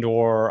England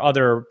or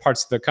other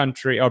parts of the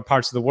country or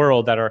parts of the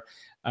world that are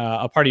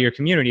a part of your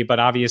community, but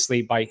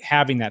obviously by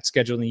having that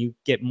scheduling, you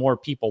get more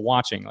people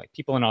watching. Like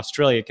people in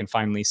Australia can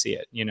finally see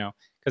it,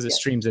 because it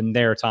streams in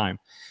their time.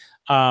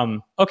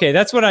 Okay,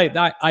 that's what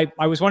I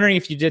was wondering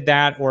if you did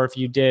that, or if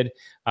you did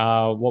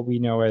what we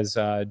know as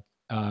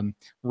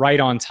right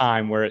on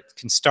time, where it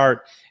can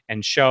start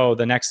and show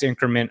the next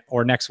increment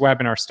or next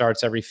webinar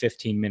starts every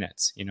 15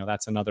 minutes.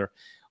 That's another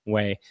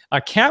way.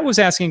 Kat was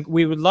asking,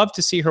 we would love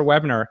to see her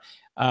webinar.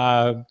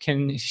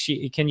 Can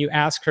you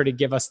ask her to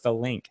give us the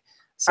link?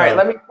 So, all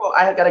right,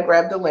 I got to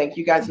grab the link.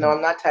 You guys know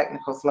I'm not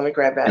technical, so let me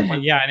grab that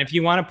one. Yeah, and if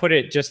you want to put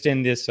it just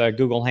in this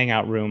Google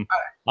Hangout room,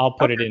 I'll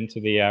put it into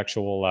the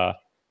actual,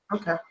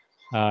 okay.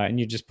 And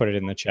you just put it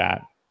in the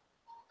chat.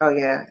 Oh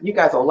yeah, you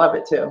guys will love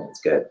it too.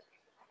 It's good.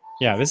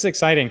 Yeah, this is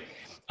exciting.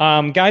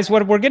 Guys,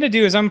 what we're going to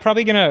do is I'm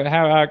probably going to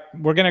have,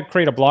 we're going to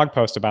create a blog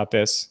post about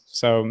this.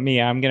 So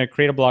I'm going to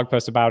create a blog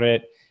post about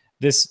it.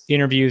 This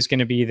interview is going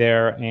to be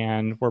there,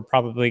 and we're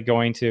probably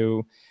going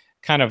to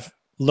kind of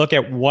look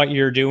at what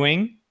you're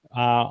doing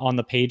on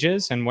the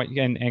pages and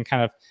and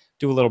kind of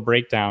do a little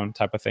breakdown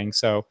type of thing.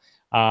 So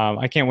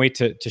I can't wait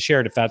to share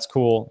it, if that's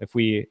cool, if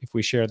we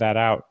share that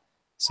out,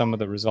 some of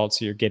the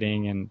results you're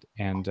getting,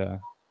 and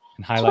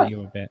highlight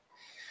you a bit.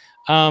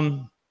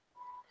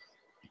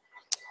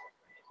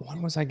 What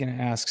was I going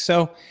to ask?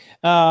 So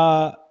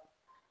I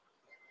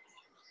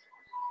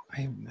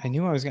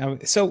knew I was going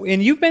to. So,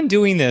 and you've been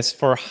doing this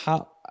for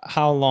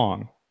how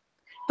long?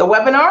 The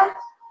webinar?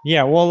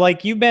 Yeah, well,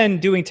 like you've been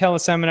doing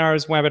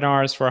teleseminars,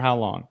 webinars for how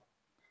long?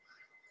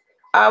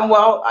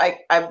 Well,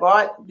 I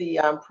bought the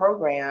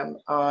program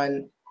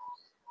on,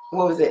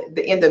 what was it,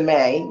 the end of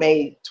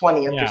May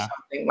 20th or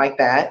something like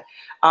that.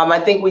 I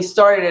think we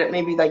started it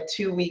maybe like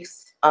 2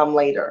 weeks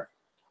later.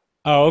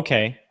 Oh,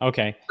 okay.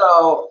 Okay.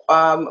 So,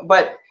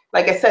 but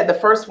like I said, the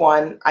first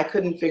one, I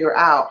couldn't figure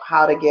out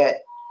how to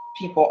get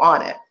people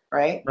on it,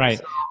 right? Right.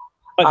 So,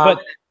 but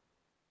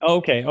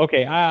okay.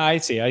 I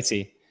see.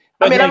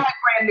 But I mean, I'm like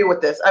brand new with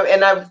this,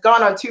 and I've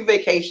gone on 2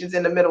 vacations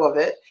in the middle of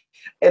it,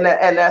 and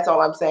that's all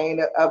I'm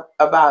saying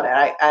about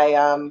it.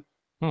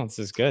 oh, this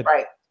is good.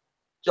 Right,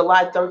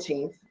 July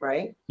 13th,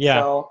 right?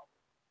 Yeah.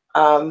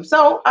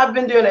 So I've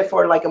been doing it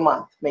for like a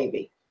month,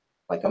 maybe,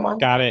 like a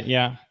month. Got it.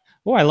 Yeah.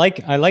 Oh, I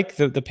like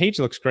the page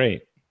looks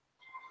great.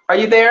 Are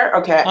you there?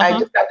 Okay, I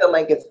just got the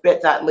link. It's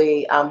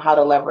bit.ly how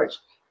to leverage.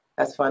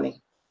 That's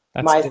funny.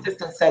 My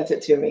assistant sent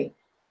it to me.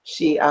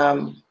 She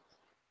it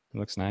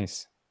looks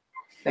nice.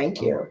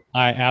 Thank you.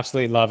 I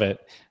absolutely love it.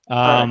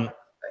 Okay.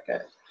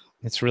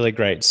 It's really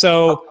great.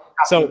 So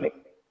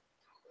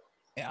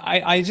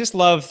I just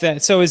love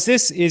that. So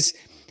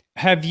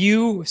have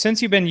you,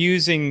 since you've been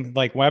using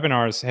like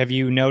webinars, have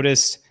you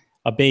noticed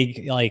a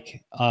big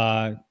like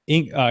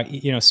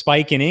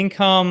spike in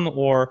income,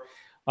 or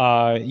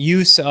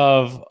use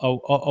of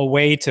a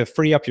way to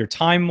free up your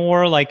time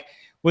more? Like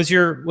was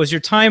your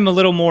time a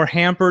little more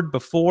hampered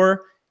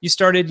before you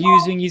started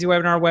using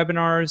EasyWebinar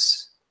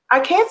webinars? I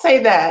can't say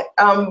that,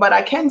 but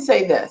I can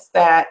say this,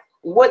 that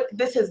what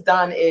this has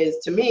done is,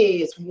 to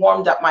me, it's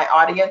warmed up my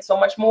audience so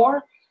much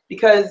more,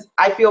 because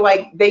I feel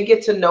like they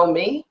get to know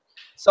me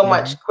so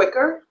much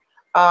quicker,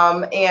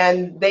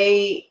 and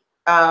they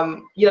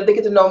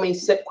get to know me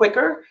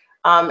quicker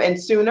and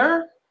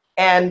sooner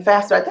and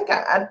faster. I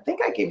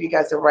think I gave you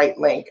guys the right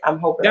link. I'm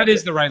hoping that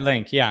is the right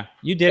link. Yeah,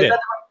 you did it.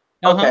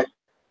 Okay.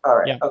 All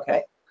right. Yeah.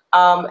 Okay.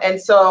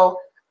 And so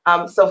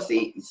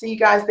see you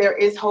guys, there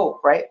is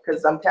hope, right?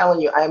 Because I'm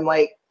telling you, I'm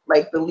like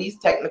the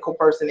least technical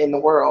person in the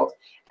world,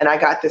 and I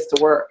got this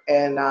to work.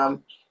 And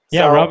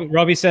yeah,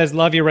 Robbie says,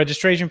 love your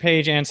registration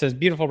page. Ann says,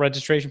 beautiful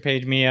registration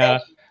page,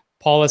 Mia.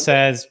 Paula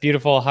says,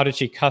 beautiful. How did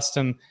she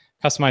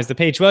customize the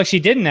page? Well, she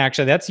didn't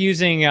actually. That's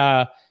using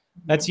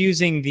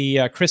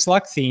the Chris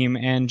Luck theme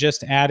and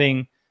just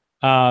adding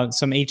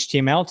some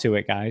HTML to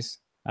it, guys.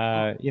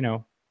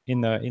 In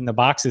the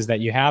boxes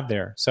that you have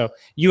there. So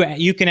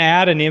you can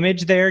add an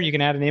image there. You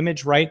can add an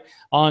image right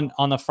on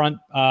the front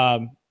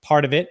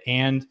part of it,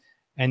 and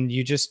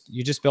you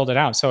just build it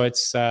out. So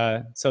it's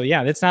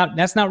yeah, that's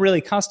not really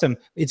custom.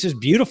 It's just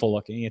beautiful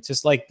looking. It's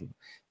just like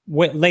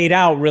laid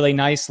out really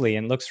nicely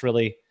and looks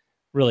really,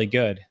 really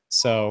good.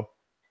 So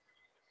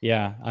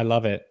yeah, I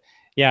love it.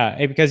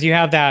 Yeah, because you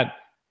have that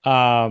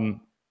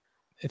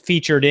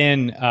featured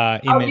in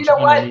image. Oh, you know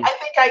what?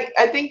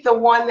 I think the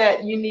one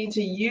that you need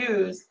to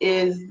use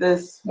is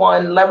this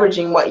one,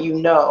 leveraging what you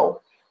know,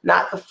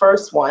 not the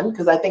first one,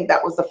 because I think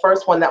that was the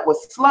first one that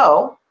was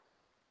slow.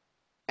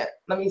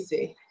 Let me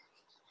see.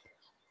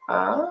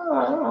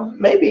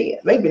 Maybe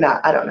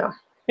not. I don't know.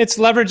 It's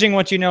leveraging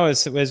what you know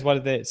is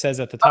what it says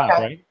at the top,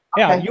 Okay. right?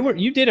 Yeah, Okay.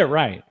 you did it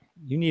right.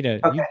 You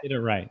Okay. did it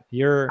right.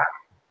 Your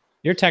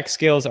tech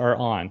skills are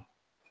on.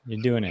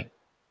 You're doing it.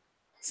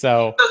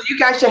 So you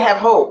guys should have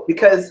hope,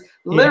 because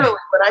yeah. literally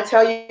when I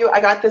tell you I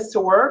got this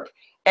to work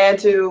and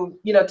to,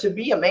 to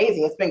be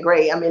amazing, it's been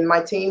great. I mean,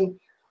 my team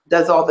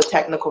does all the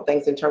technical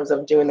things in terms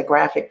of doing the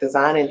graphic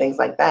design and things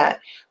like that,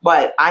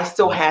 but I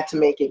still had to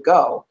make it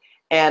go.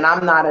 And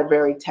I'm not a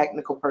very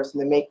technical person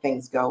to make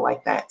things go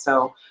like that.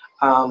 So,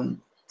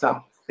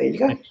 so there you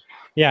go.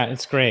 Yeah,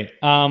 it's great.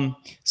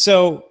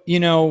 So,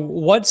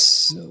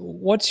 what's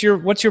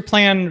your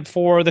plan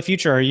for the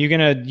future? Are you going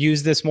to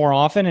use this more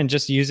often and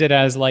just use it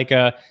as like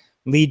a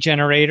lead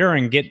generator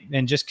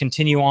and just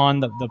continue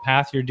on the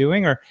path you're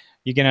doing? Or are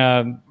you going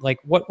to like,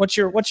 what's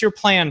your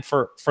plan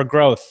for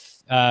growth?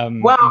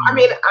 Well, I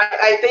mean,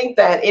 I think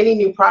that any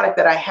new product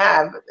that I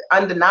have,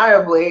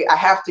 undeniably, I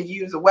have to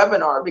use a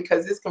webinar,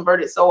 because this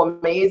converted so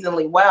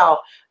amazingly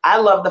well. I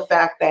love the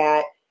fact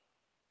that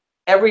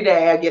every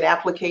day I get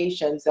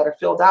applications that are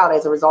filled out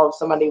as a result of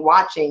somebody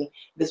watching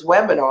this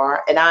webinar,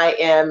 and I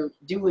am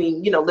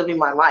doing, living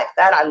my life.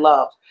 That I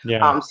love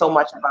so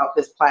much about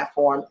this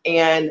platform.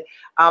 And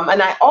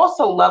I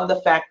also love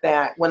the fact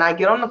that when I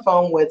get on the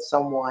phone with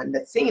someone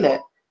that's seen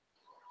it,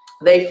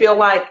 they feel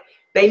like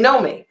they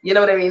know me. You know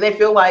what I mean? They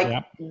feel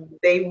like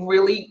they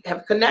really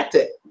have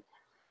connected.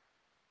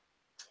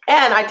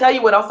 And I tell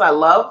you what else I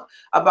love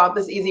about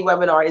this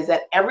EasyWebinar is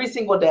that every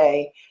single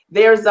day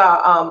there's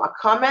a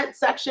comment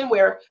section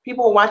where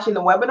people watching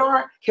the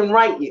webinar can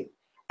write you.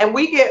 And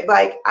we get,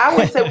 like, I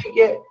would say we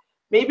get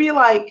maybe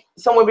like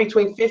somewhere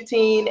between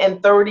 15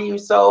 and 30 or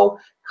so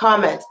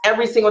comments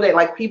every single day,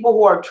 like people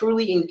who are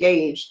truly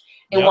engaged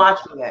in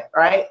watching it,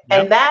 right?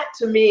 And that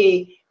to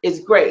me is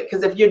great,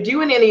 because if you're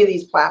doing any of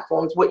these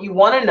platforms, what you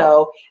want to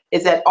know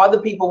is that, are the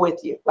people with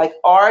you? Like,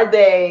 are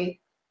they,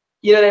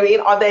 you know what I mean?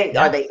 Are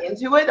they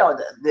into it? Or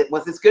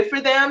was this good for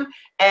them?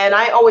 And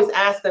I always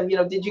ask them,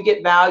 did you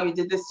get value?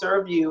 Did this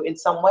serve you in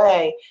some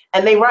way?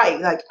 And they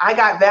write, like, I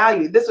got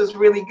value. This was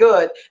really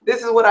good.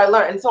 This is what I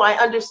learned. And so I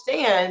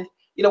understand,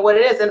 what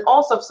it is. And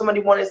also, if somebody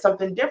wanted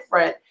something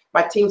different,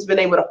 my team's been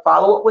able to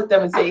follow up with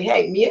them and say,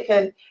 hey, Mia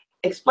can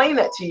explain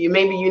that to you.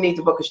 Maybe you need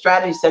to book a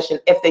strategy session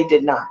if they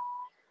did not.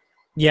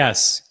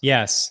 Yes.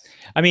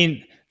 I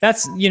mean,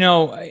 that's,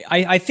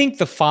 I think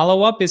the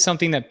follow-up is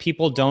something that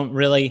people don't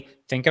really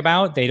think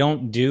about. They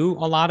don't do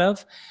a lot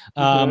of.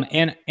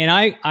 And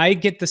I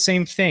get the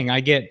same thing. I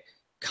get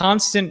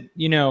constant,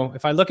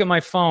 if I look at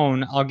my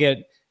phone, I'll get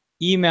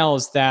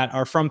emails that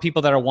are from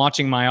people that are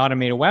watching my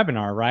automated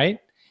webinar, right?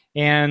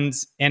 And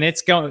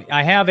it's going,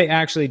 I have it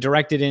actually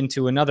directed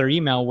into another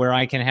email where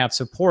I can have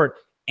support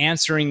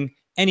answering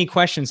any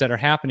questions that are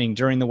happening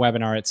during the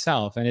webinar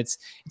itself. And it's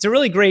a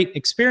really great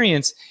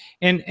experience.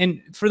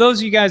 And for those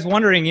of you guys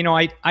wondering,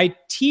 I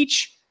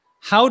teach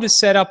how to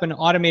set up an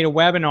automated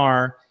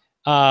webinar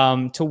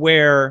to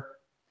where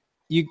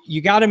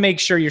you got to make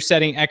sure you're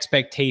setting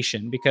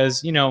expectation,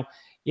 because,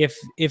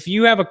 if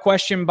you have a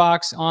question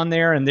box on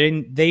there and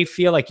then they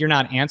feel like you're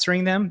not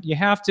answering them, you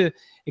have to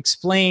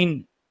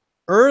explain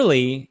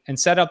early and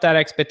set up that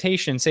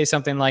expectation. Say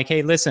something like,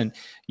 hey, listen,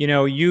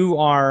 you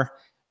are,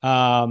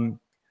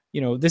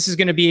 this is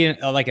going to be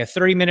like a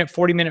 30-minute,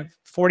 40-minute,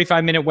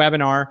 45-minute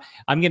webinar.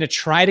 I'm going to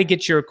try to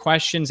get your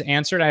questions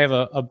answered. I have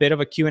a bit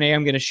of a Q&A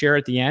I'm going to share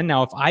at the end.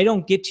 Now, if I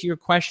don't get to your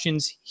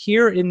questions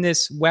here in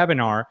this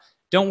webinar,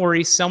 don't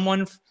worry.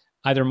 Someone,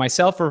 either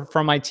myself or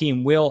from my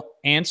team, will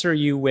answer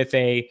you with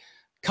a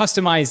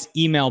customized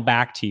email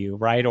back to you,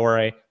 right? Or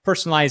a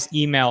personalized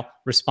email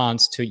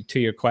response to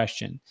your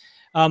question.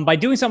 By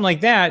doing something like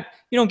that,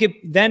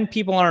 then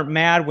people aren't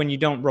mad when you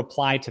don't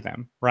reply to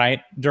them, right?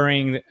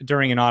 During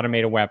an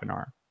automated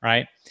webinar,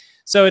 right?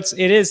 So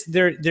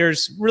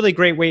there's really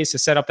great ways to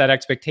set up that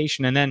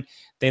expectation. And then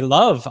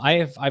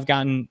I've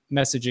gotten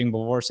messaging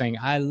before saying,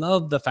 I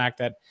love the fact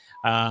that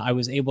I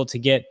was able to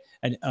get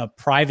a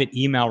private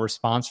email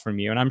response from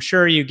you. And I'm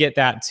sure you get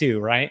that too,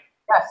 right?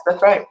 Yes,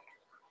 that's right.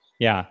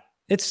 Yeah,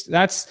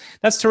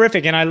 that's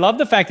terrific. And I love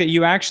the fact that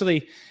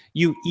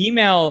you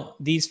email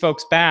these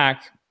folks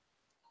back,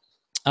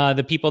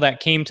 the people that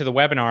came to the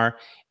webinar,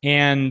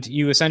 and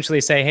you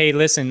essentially say, hey,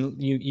 listen,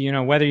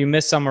 whether you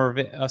missed some of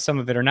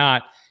it or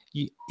not,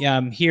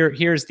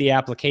 here's the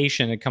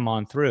application to come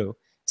on through.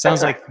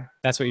 Sounds like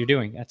that's what you're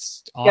doing.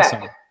 That's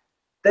awesome. Yeah.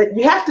 That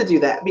you have to do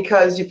that,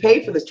 because you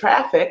paid for this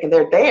traffic and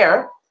they're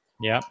there.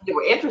 Yeah. They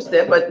were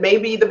interested, but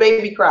maybe the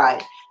baby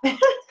cried.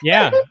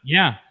 Yeah.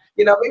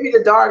 Maybe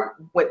the dog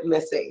went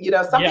missing,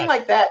 something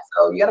like that.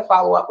 So you got to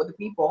follow up with the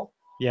people.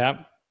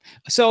 Yeah.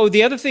 So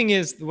the other thing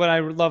is, what I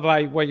love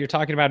about what you're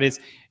talking about is,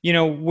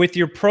 with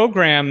your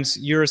programs,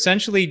 you're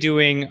essentially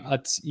doing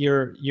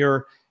your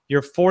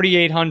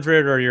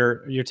 4,800 or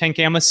your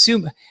 10K.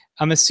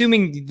 I'm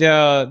assuming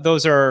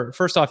those are,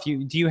 first off,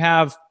 do you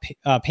have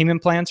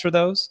payment plans for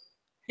those?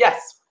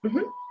 Yes.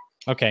 Mm-hmm.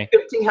 Okay.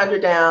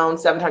 $1,500 down,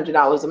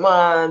 $700 a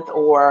month,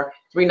 or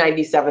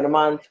 $397 a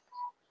month.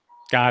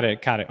 Got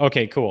it.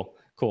 Okay, cool.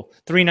 Cool.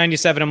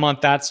 $397 a month.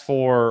 That's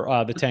for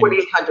the 10.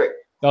 4,800.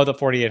 Oh, the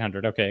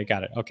 4,800. Okay,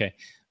 got it. Okay,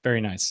 very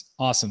nice.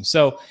 Awesome.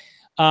 So,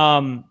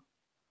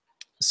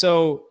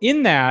 so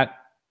in that,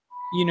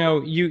 you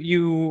know,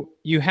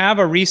 you have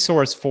a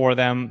resource for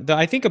them.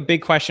 I think a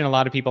big question a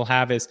lot of people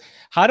have is,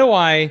 how do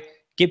I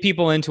get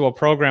people into a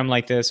program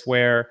like this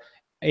where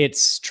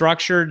it's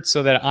structured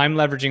so that I'm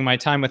leveraging my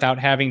time without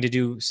having to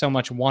do so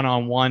much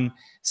one-on-one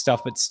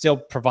stuff, but still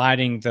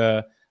providing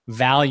the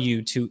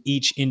value to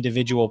each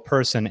individual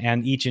person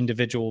and each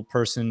individual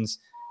person's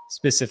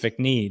specific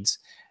needs?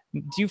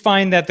 Do you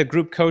find that the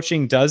group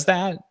coaching does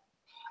that?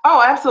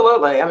 Oh,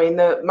 absolutely. I mean,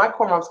 my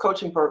Core Moms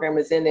coaching program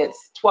is in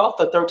its 12th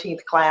or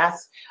 13th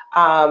class.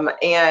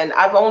 And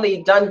I've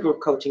only done group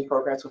coaching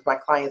programs with my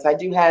clients. I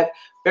do have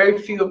very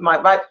few of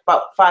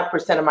about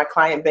 5% of my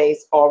client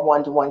base are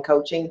one-to-one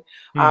coaching.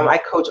 I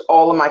coach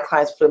all of my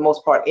clients for the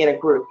most part in a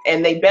group,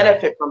 and they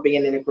benefit from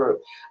being in a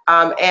group.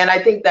 And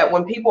I think that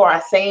when people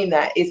are saying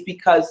that, it's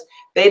because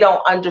they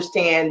don't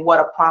understand what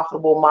a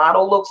profitable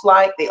model looks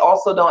like. They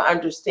also don't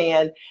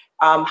understand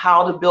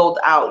how to build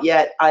out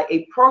yet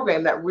a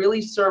program that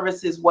really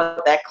services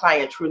what that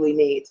client truly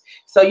needs.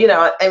 So, you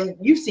know, and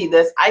you see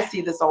this, I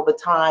see this all the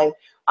time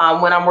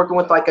when I'm working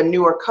with like a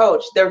newer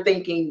coach. They're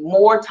thinking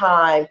more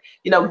time,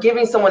 you know,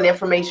 giving someone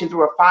information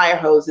through a fire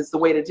hose is the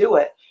way to do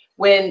it.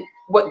 When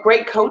what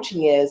great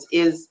coaching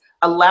is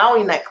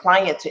allowing that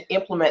client to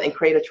implement and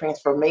create a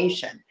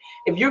transformation.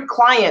 If your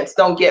clients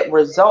don't get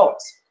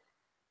results,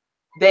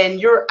 then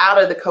you're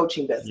out of the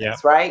coaching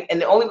business, right?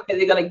 And the only way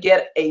they're going to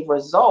get a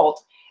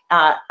result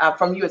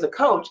from you as a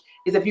coach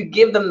is if you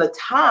give them the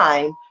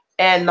time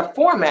and the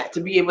format to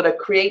be able to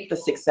create the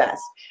success.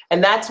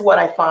 And that's what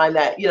I find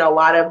that, you know, a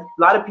lot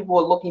of people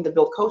are looking to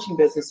build coaching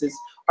businesses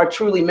are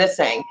truly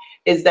missing,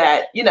 is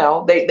that, you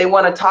know, they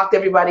want to talk to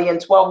everybody in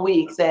 12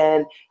 weeks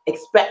and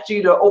expect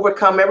you to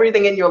overcome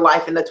everything in your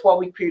life in the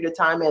 12-week period of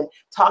time and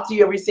talk to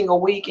you every single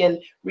week.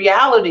 In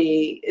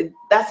reality,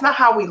 that's not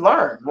how we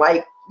learn.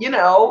 Like, you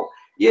know,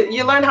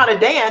 you learn how to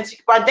dance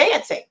by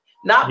dancing.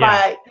 Not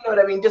by, you know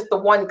what I mean, just the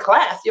one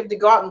class. You have to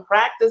go out and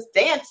practice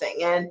dancing.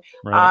 And,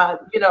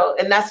 you know,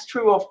 and that's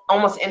true of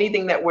almost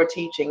anything that we're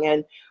teaching.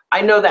 And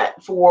I know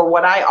that for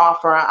what I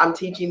offer, I'm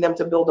teaching them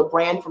to build a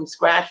brand from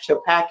scratch, to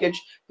package,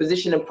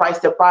 position, and price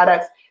their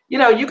products. You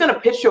know, you're going to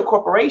pitch to a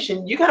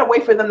corporation. You got to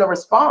wait for them to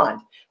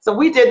respond. So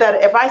we did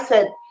that. If I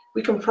said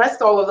we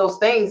compressed all of those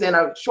things in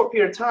a short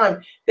period of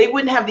time, they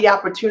wouldn't have the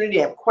opportunity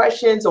to have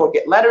questions or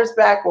get letters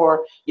back,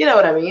 or, you know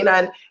what I mean?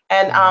 And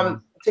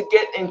to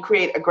get and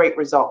create a great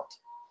result.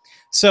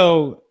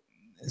 So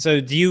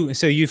do you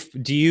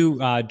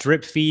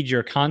drip feed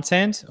your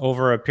content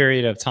over a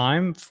period of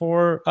time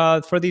for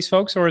these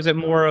folks, or is it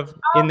more of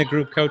in the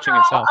group coaching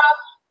itself?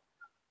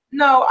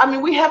 No, I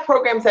mean, we have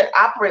programs that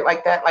operate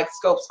like that, like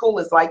Scope School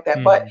is like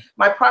that. But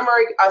my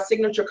primary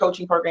signature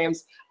coaching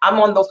programs, I'm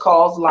on those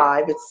calls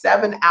live. It's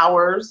 7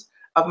 hours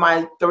of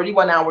my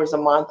 31 hours a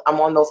month.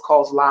 I'm on those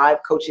calls live,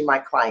 coaching my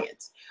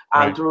clients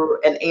through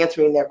and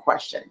answering their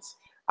questions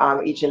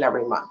each and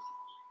every month.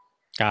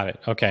 Got it.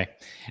 Okay.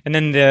 And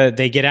then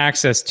they get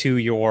access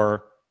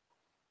to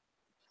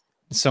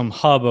some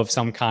hub of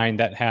some kind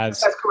that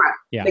has. That's correct.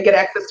 Yeah. They get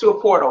access to a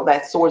portal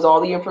that stores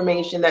all the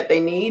information that they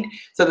need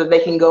so that they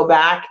can go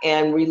back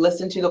and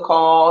re-listen to the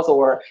calls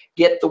or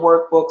get the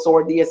workbooks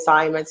or the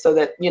assignments so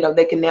that, you know,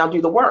 they can now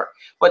do the work.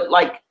 But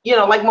like, you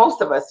know, like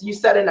most of us, you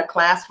sat in a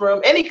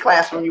classroom, any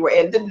classroom you were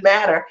in, didn't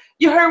matter.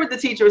 You heard what the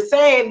teacher was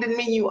saying, didn't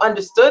mean you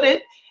understood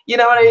it. You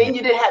know what I mean?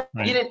 You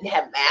didn't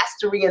have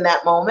mastery in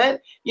that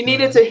moment. You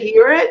needed to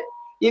hear it.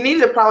 You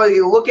need to probably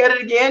look at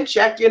it again,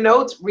 check your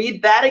notes,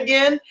 read that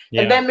again,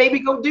 and then maybe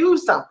go do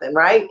something,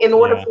 right? In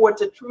order for it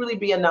to truly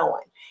be a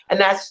knowing. And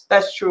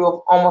that's true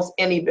of almost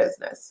any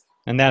business.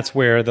 And that's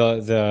where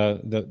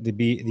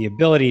the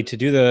ability to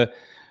do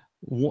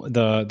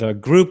the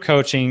group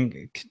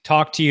coaching,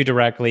 talk to you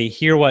directly,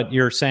 hear what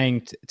you're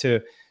saying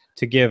to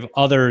give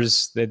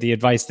others the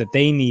advice that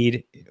they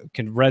need,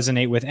 can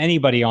resonate with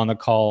anybody on the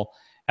call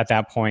at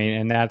that point.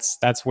 And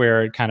that's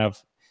where it kind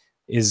of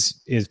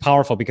is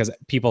powerful, because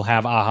people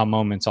have aha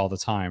moments all the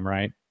time,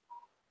 right?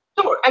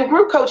 Sure. And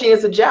group coaching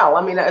is a gel.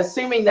 I mean,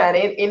 assuming that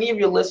any of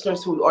your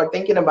listeners who are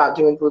thinking about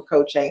doing group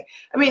coaching,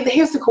 I mean,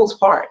 here's the coolest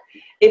part.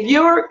 If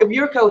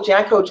you're coaching,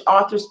 I coach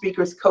authors,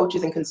 speakers,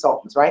 coaches, and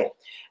consultants, right?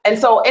 And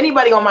so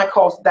anybody on my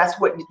calls,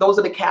 those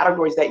are the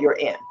categories that you're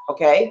in,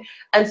 okay?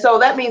 And so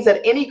that means that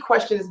any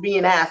question is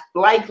being asked,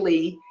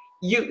 likely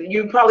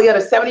you probably got a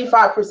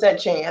 75%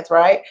 chance,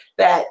 right?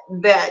 That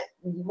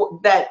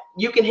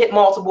you can hit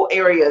multiple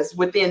areas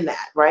within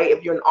that, right?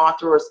 If you're an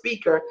author or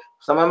speaker,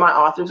 some of my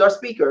authors are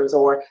speakers,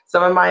 or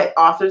some of my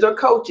authors are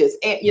coaches,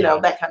 and you know,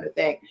 that kind of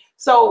thing.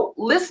 So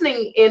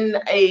listening in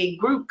a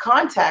group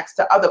context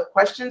to other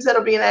questions that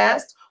are being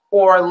asked,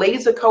 or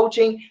laser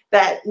coaching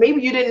that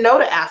maybe you didn't know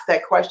to ask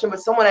that question, but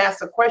someone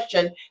asked a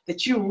question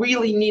that you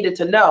really needed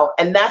to know.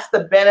 And that's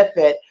the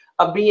benefit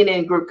of being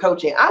in group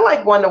coaching. I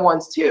like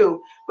one-to-ones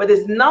too, but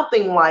there's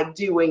nothing like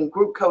doing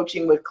group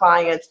coaching with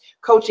clients,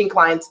 coaching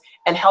clients,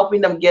 and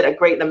helping them get a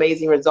great and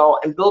amazing result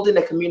and building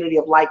a community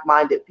of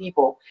like-minded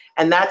people.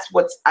 And that's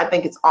what's, I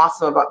think it's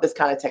awesome about this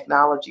kind of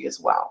technology as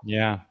well.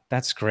 Yeah,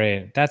 that's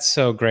great. That's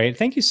so great.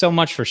 Thank you so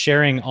much for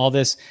sharing all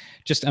this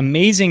just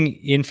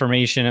amazing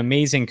information,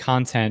 amazing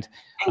content.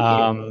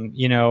 Thank you.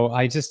 You know,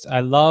 I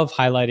love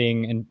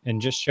highlighting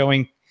and just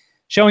showing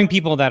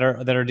people that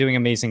are doing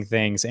amazing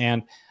things.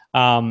 And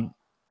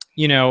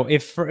you know,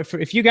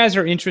 if you guys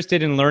are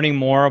interested in learning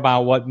more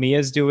about what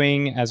Mia's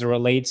doing as it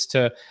relates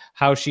to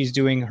how she's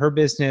doing her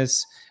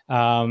business,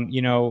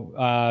 you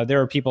know,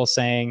 there are people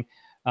saying,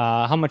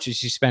 how much does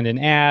she spend in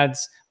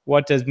ads?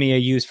 What does Mia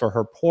use for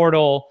her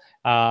portal?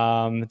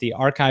 The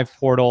archive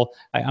portal.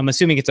 I'm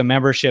assuming it's a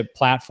membership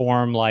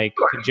platform like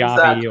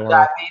Kajabi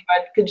or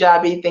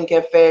Kajabi,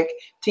 Thinkific,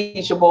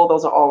 Teachable.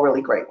 Those are all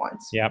really great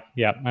ones. Yep.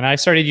 And I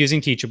started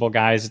using Teachable,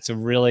 guys. It's a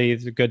really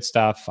good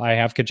stuff. I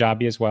have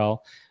Kajabi as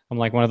well. I'm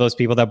like one of those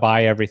people that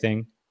buy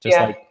everything, just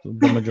like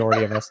the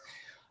majority of us.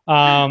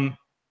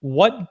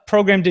 What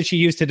program did she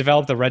use to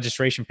develop the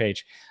registration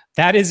page?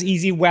 That is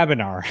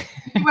EasyWebinar.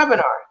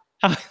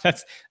 EasyWebinar.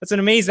 That's an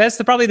amazing.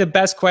 That's probably the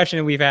best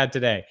question we've had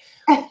today.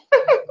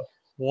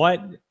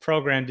 What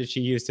program did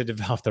she use to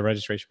develop the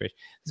registration page?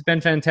 It's been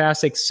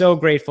fantastic. So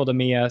grateful to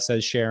Mia,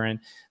 says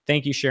Sharon.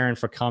 Thank you, Sharon,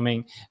 for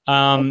coming.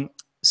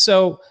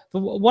 So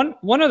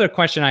one other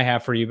question I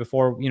have for you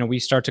before we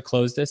start to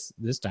close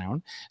this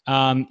down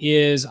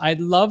is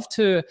I'd love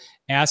to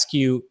ask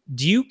you: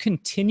 do you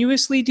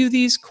continuously do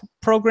these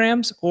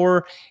programs,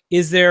 or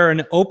is there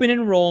an open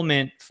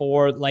enrollment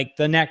for like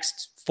the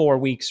next 4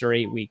 weeks or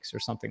 8 weeks or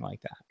something like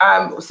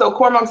that? So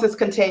Core Moms is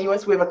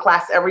continuous. We have a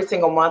class every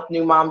single month.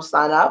 New moms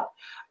sign up,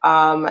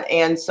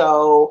 and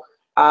so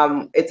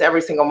it's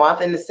every single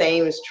month. And the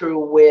same is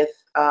true with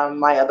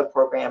my other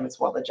program as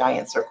well, the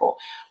Giant Circle,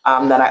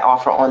 that I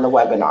offer on the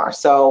webinar.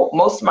 So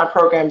most of my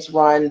programs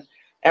run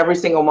every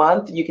single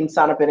month. You can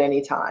sign up at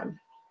any time.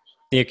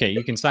 Okay,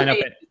 you can sign up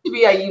at.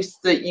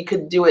 You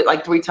could do it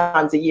like 3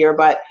 times a year,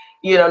 but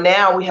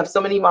now we have so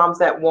many moms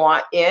that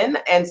want in,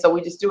 and so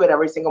we just do it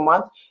every single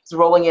month. It's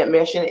rolling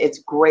admission. It's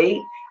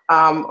great.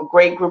 A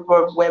great group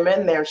of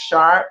women. They're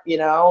sharp.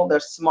 They're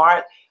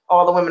smart.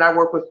 All the women I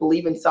work with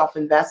believe in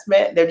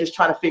self-investment. They're just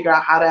trying to figure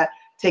out how to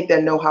take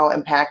their know-how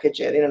and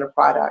package it in a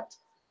product.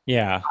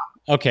 Yeah.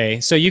 Okay.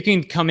 So you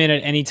can come in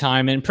at any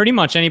time, and pretty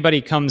much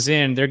anybody comes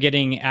in, they're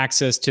getting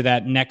access to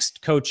that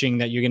next coaching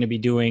that you're going to be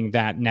doing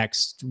that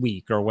next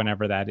week or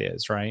whenever that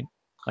is, right?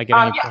 Like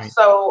at any point.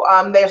 So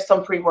there's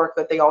some pre-work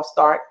that they all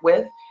start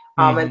with.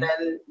 And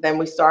then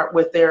we start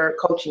with their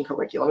coaching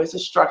curriculum. There's a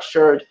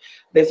structured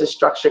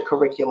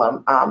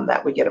curriculum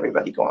that we get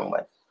everybody going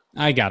with.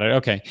 I got it.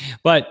 Okay.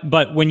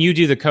 But when you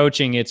do the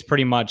coaching, it's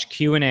pretty much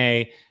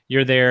Q&A.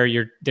 You're there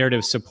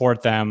to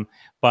support them,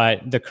 but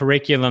the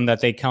curriculum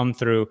that they come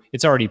through,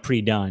 it's already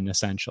pre-done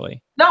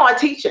essentially. No, I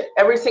teach it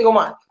every single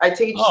month. I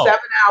teach 7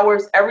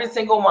 hours every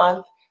single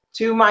month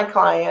to my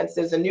clients.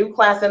 There's a new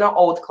class and an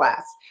old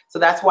class. So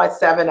that's why it's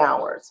 7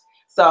 hours.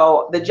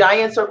 So the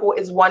Giant Circle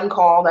is one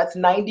call. That's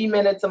 90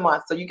 minutes a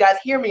month. So you guys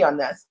hear me on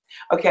this.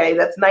 Okay.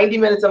 That's 90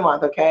 minutes a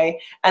month. Okay.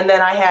 And then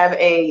I have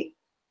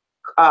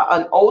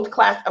an old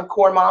class of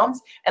Core Moms,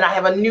 and I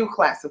have a new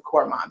class of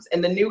Core Moms.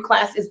 And the new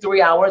class is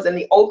 3 hours, and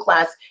the old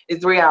class is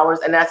 3 hours,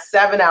 and that's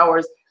 7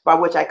 hours by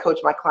which I coach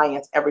my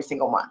clients every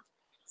single month.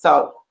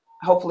 So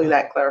hopefully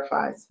that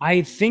clarifies.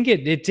 I think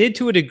it did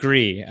to a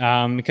degree,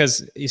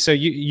 because so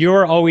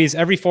you're always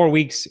every 4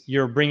 weeks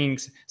you're bringing.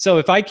 So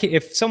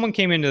if someone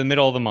came into the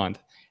middle of the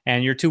month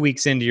and you're 2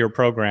 weeks into your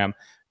program,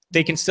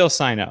 they can still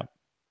sign up.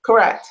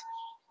 Correct.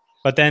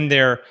 But then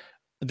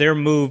they're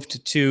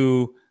moved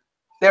to.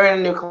 They're in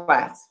a new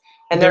class,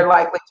 and they're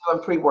likely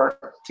doing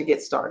pre-work to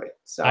get started.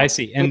 So I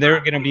see. And they're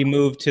going to be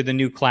moved to the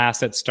new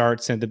class that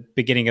starts at the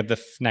beginning of the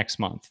next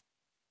month.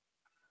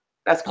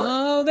 That's correct.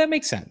 Oh, that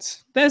makes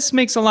sense. This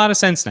makes a lot of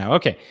sense now.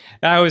 Okay.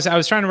 I was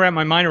trying to wrap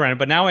my mind around it,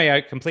 but now I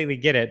completely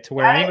get it to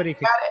where anybody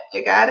could.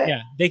 You got it.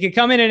 Yeah. They could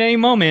come in at any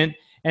moment,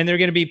 and they're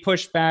going to be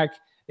pushed back.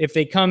 If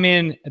they come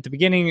in at the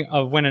beginning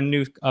of when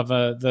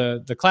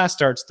the class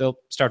starts, they'll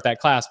start that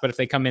class. But if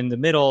they come in the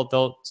middle,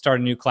 they'll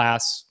start a new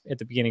class at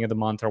the beginning of the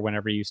month or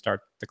whenever you start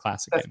the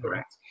class again. That's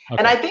correct. Okay.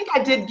 And I think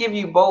I did give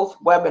you both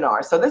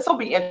webinars. So this will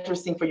be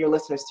interesting for your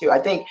listeners too. I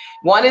think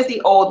one is the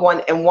old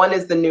one and one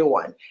is the new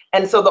one.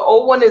 And so the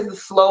old one is the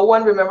slow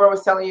one. Remember I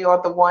was telling you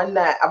about the one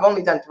that I've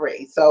only done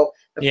 3. So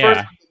the first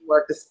one didn't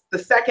work. The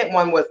second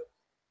one was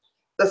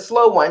the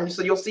slow one,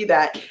 so you'll see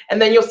that, and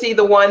then you'll see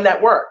the one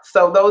that works.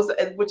 So those,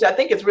 which I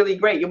think is really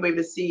great, you'll be able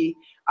to see,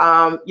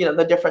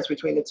 the difference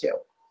between the two.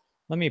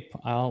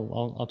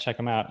 I'll check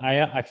them out.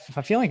 I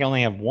feel like I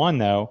only have one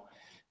though.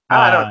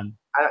 I don't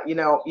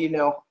know.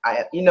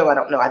 I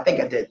don't know. I think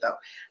I did though.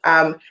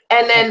 And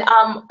then,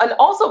 and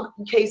also,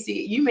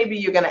 Casey,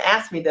 you're going to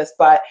ask me this,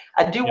 but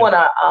I do want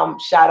to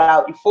shout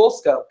out Full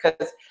Scope,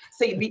 because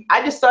see,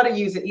 I just started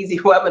using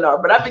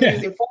EasyWebinar, but I've been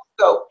using Full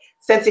Scope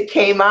since it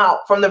came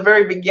out from the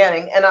very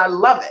beginning, and I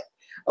love it.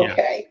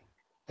 Okay.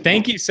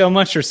 Thank you so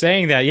much for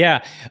saying that.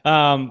 Yeah.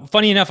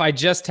 Funny enough, I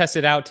just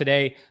tested out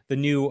today the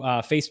new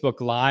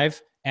Facebook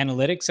Live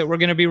analytics that we're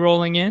going to be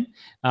rolling in.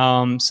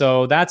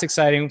 So that's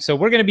exciting. So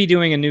we're going to be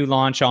doing a new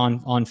launch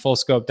on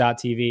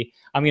fullscope.tv.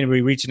 I'm going to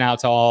be reaching out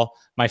to all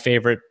my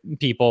favorite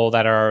people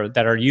that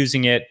are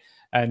using it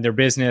in their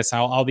business.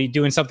 I'll be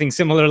doing something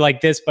similar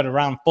like this, but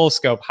around full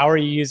scope. How are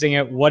you using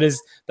it? What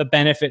is the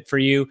benefit for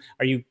you?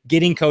 Are you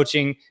getting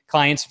coaching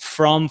clients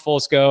from full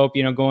scope,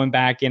 going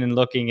back in and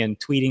looking and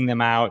tweeting them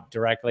out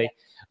directly?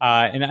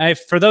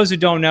 For those who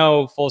don't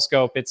know full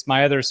scope, it's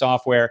my other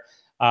software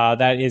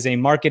that is a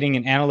marketing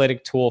and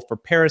analytic tool for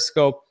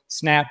Periscope,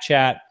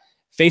 Snapchat,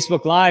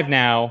 Facebook Live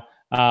now.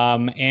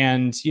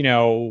 And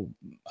to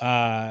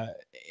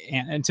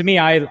me,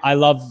 I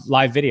love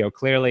live video.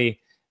 Clearly,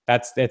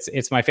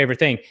 it's my favorite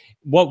thing.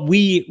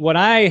 What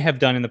I have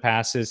done in the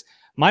past is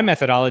my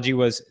methodology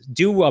was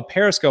do a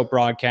Periscope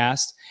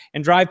broadcast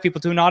and drive people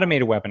to an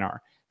automated webinar.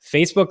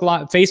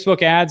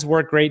 Facebook ads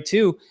work great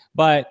too,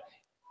 but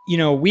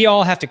we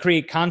all have to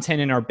create content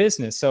in our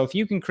business. So if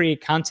you can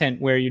create content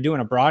where you're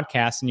doing a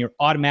broadcast and you're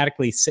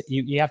automatically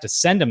you have to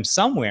send them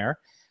somewhere.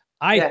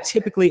 I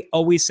typically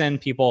always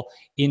send people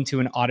into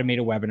an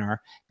automated webinar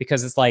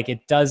because it's like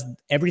it does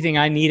everything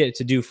I need it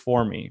to do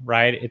for me,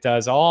 right? It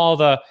does all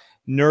the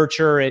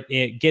nurture,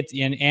 it gets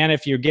in, and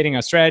if you're getting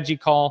a strategy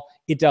call,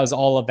 it does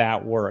all of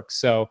that work.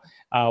 So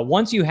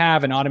once you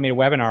have an automated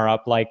webinar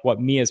up like what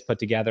Mia's put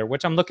together,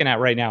 which I'm looking at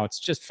right now, it's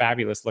just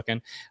fabulous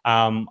looking.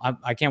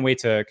 I can't wait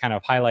to kind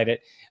of highlight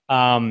it.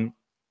 Now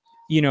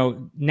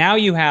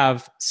you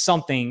have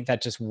something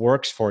that just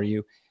works for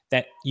you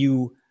that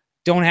you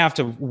don't have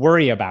to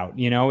worry about.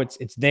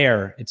 It's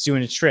there, it's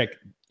doing its trick.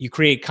 You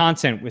create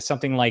content with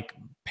something like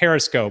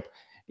Periscope,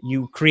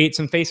 you create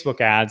some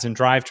Facebook ads and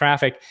drive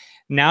traffic.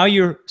 Now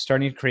you're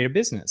starting to create a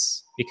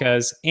business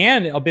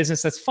and a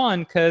business that's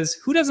fun, because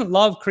who doesn't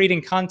love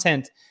creating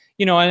content?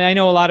 And I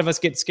know a lot of us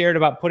get scared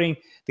about putting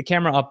the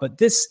camera up, but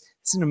this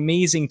is an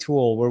amazing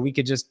tool where we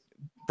could just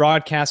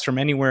broadcast from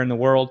anywhere in the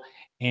world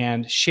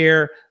and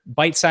share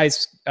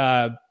bite-sized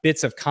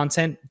bits of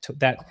content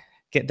that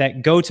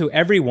go to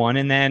everyone,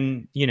 and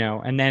then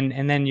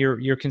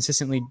you're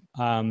consistently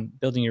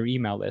building your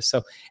email list.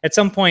 So at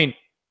some point,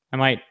 I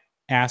might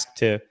ask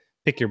to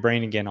pick your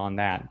brain again on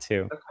that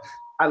too. Okay.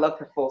 I love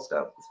the full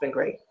scope. It's been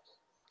great.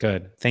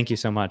 Good. Thank you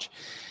so much.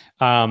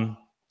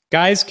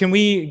 Guys, can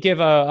we give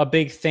a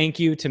big thank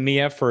you to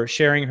Mia for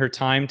sharing her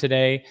time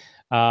today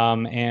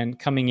and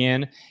coming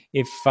in?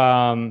 If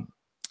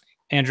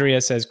Andrea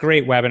says,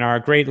 great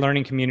webinar, great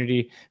learning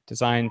community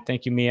design.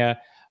 Thank you,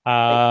 Mia.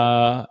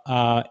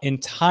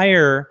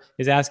 Entire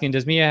is asking,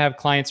 does Mia have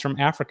clients from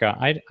Africa?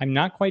 I'm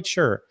not quite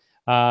sure.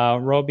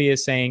 Roby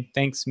is saying,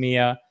 thanks,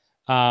 Mia.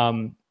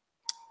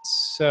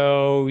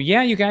 So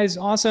yeah, you guys,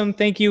 awesome.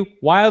 Thank you.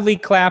 Wildly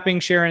clapping,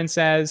 Sharon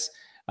says.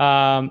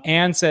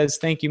 Anne says,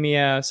 thank you,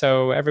 Mia.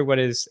 So everyone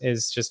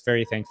is just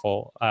very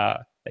thankful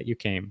that you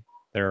came.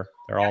 They're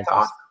all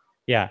awesome.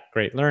 Yeah,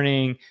 great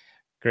learning.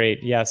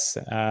 Great. Yes,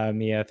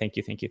 Mia, thank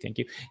you.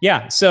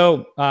 Yeah,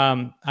 so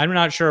I'm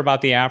not sure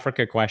about the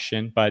Africa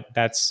question, but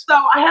that's... So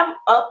I have,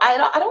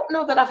 I don't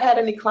know that I've had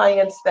any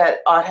clients that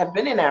have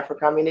been in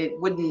Africa.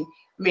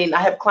 I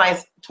have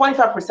clients,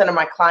 25% of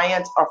my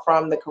clients are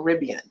from the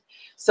Caribbean.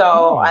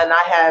 So, and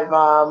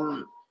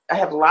I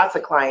have lots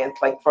of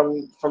clients like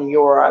from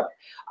Europe,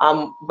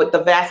 but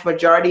the vast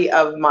majority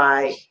of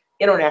my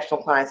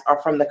international clients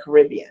are from the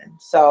Caribbean.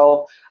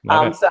 So,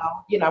 I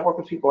work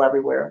with people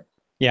everywhere.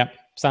 Yeah.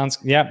 That's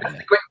a great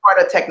part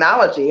of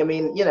technology.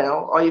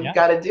 All you've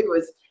got to do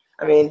is,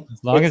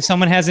 as long as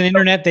someone has an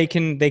internet, they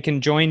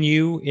can join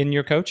you in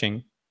your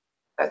coaching.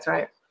 That's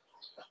right.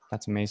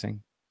 That's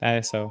amazing.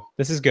 So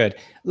this is good.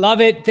 Love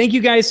it. Thank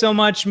you guys so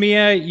much.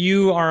 Mia,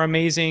 you are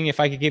amazing.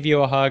 If I could give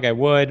you a hug, I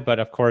would, but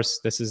of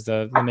course this is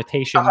the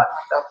limitation.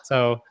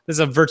 So this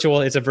is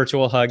it's a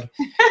virtual hug.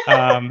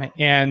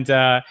 And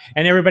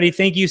everybody,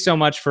 thank you so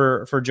much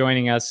for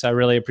joining us. I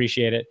really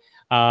appreciate it.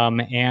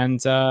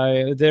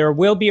 There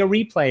will be a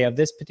replay of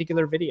this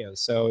particular video.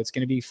 So it's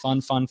going to be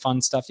fun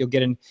stuff. You'll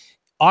get an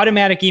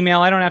automatic email.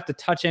 I don't have to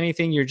touch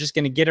anything. You're just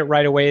going to get it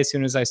right away as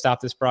soon as I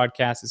stop this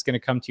broadcast. It's going to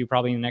come to you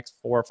probably in the next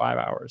 4 or 5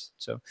 hours.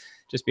 So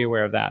just be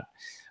aware of that.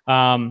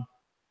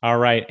 All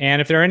right.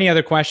 And if there are any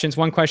other questions,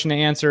 one question to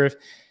answer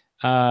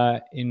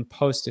in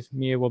post, if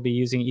Mia will be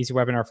using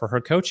EasyWebinar for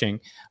her coaching.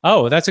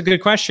 Oh, that's a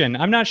good question.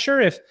 I'm not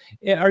sure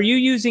are you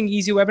using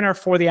EasyWebinar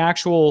for the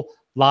actual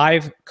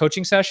live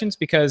coaching sessions?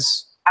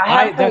 Because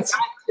I haven't gotten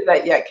to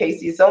that yet,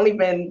 Casey. It's only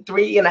been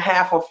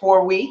 3.5 or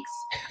 4 weeks.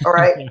 All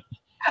right.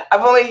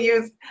 I've only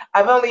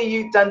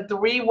done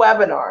 3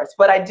 webinars,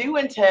 but I do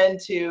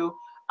intend to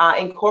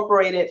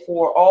incorporate it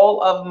for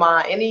all of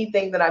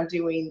anything that I'm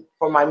doing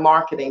for my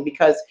marketing,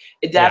 because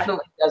it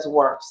definitely does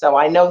work. So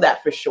I know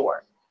that for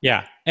sure.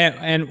 Yeah.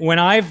 And when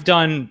I've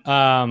done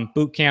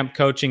bootcamp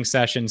coaching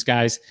sessions,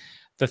 guys,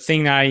 the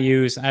thing that I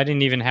use, I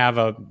didn't even have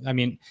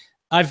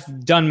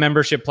I've done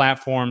membership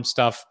platform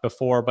stuff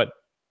before, but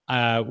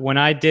when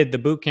I did the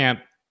bootcamp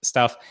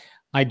stuff,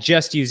 I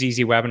just use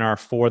EasyWebinar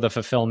for the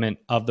fulfillment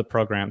of the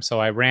program. So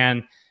I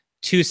ran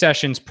 2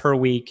 sessions per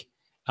week.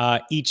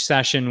 Each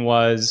session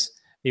was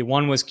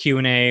one was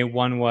Q&A,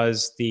 one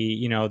was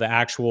the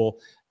actual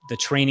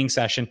training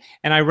session,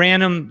 and I ran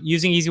them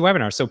using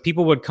EasyWebinar. So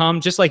people would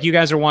come just like you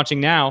guys are watching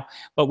now,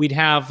 but we'd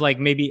have like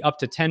maybe up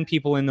to 10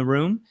 people in the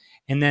room,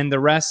 and then the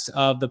rest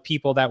of the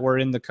people that were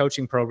in the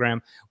coaching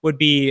program would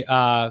be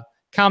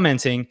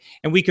commenting,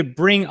 and we could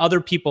bring other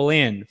people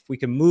in. We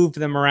could move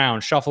them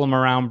around, shuffle them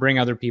around, bring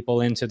other people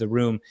into the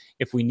room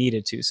if we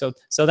needed to. So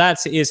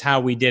that is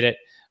how we did it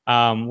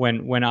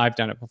when I've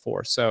done it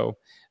before. So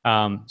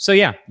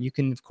yeah, you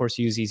can of course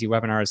use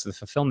EasyWebinar as the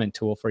fulfillment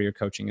tool for your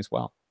coaching as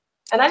well.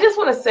 And I just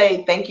want to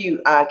say thank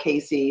you,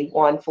 Casey,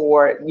 for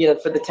for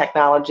the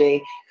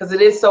technology, because it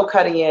is so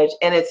cutting edge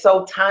and it's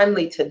so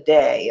timely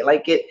today.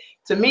 Like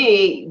to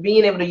me,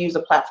 being able to use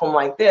a platform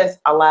like this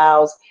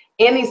allows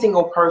any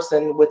single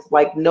person with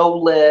like no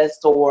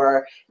list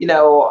or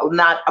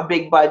not a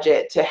big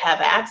budget to have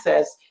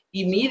access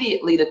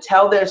immediately to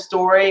tell their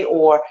story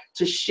or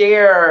to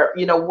share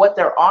what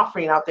they're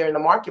offering out there in the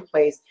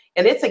marketplace.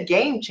 And it's a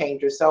game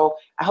changer. So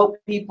I hope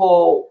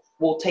people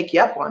will take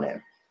you up on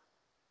it.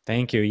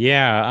 Thank you.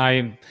 Yeah,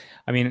 I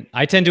mean,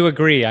 I tend to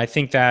agree. I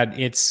think that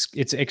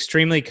it's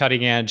extremely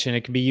cutting edge, and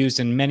it can be used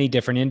in many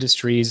different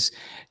industries.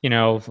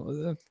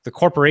 The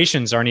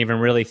corporations aren't even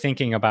really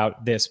thinking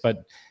about this,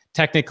 but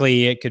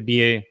technically, it could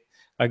be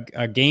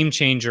a game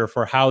changer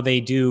for how they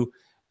do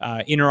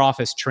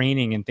inter-office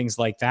training and things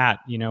like that.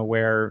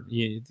 Where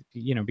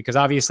because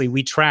obviously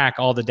we track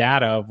all the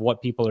data of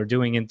what people are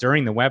doing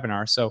during the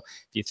webinar. So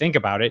if you think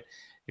about it,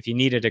 if you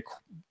needed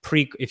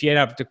if you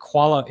had to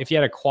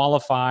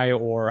qualify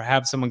or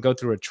have someone go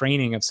through a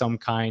training of some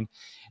kind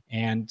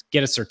and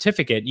get a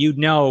certificate, you'd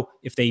know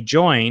if they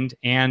joined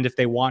and if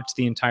they watched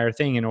the entire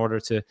thing in order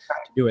to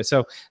do it.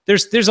 So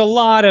there's a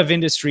lot of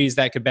industries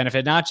that could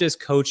benefit, not just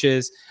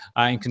coaches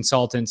and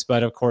consultants,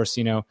 but of course,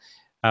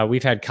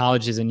 we've had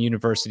colleges and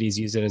universities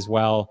use it as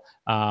well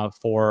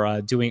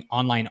for doing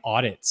online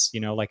audits,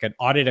 like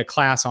audit a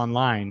class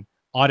online,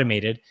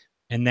 automated,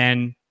 and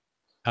then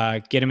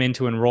get them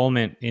into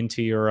enrollment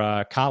into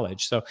your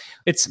college. So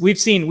we've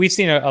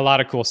seen a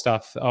lot of cool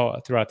stuff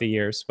throughout the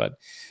years. But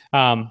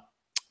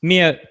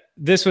Mia,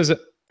 this was,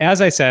 as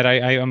I said,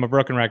 I'm a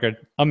broken record.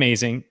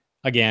 Amazing.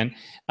 Again,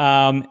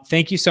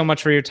 thank you so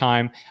much for your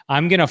time.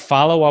 I'm going to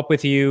follow up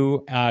with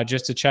you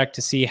just to check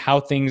to see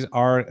how things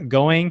are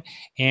going.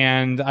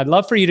 And I'd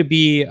love for you to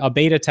be a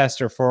beta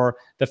tester for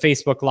the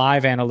Facebook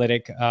Live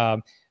analytic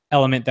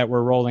element that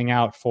we're rolling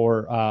out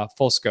for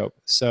Full Scope.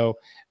 So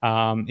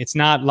it's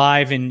not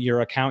live in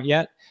your account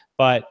yet,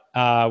 but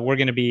I'm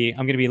going to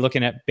be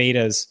looking at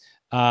betas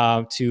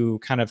to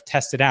kind of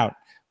test it out,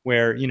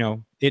 where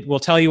it will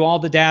tell you all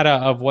the data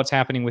of what's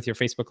happening with your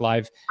Facebook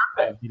Live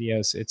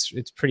videos.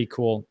 It's pretty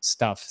cool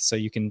stuff. So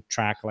you can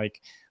track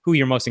like who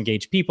your most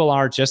engaged people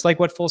are, just like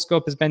what Full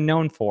Scope has been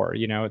known for.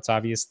 It's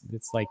obvious.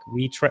 It's like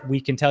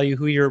we can tell you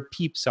who your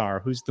peeps are,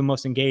 who's the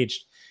most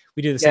engaged.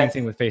 We do the same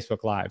thing with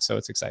Facebook Live, so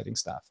it's exciting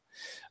stuff.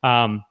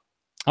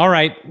 All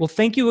right. Well,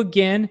 thank you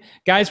again,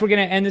 guys. We're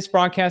going to end this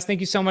broadcast. Thank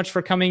you so much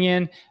for coming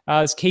in.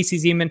 It's Casey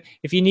Zeman.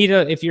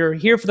 If you're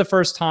here for the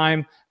first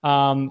time,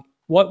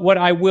 what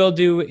I will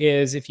do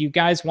is, if you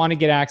guys want to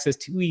get access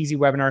to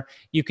EasyWebinar,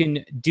 you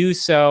can do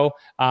so.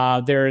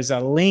 There's a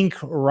link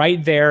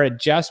right there. It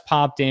just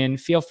popped in.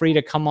 Feel free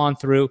to come on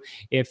through.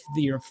 If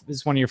this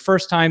is one of your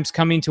first times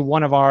coming to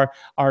one of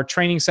our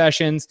training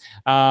sessions,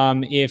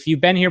 if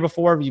you've been here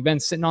before, if you've been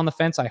sitting on the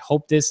fence, I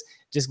hope this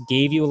just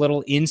gave you a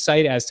little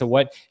insight as to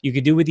what you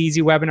could do with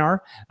EasyWebinar.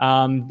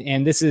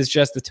 And this is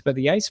just the tip of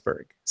the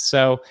iceberg.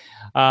 So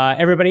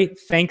everybody,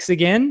 thanks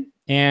again.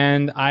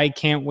 And I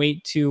can't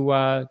wait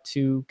to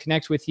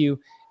connect with you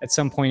at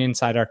some point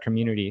inside our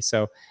community.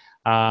 So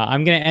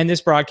I'm going to end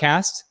this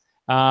broadcast,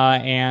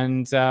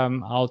 and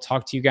I'll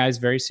talk to you guys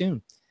very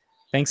soon.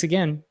 Thanks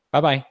again.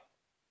 Bye-bye.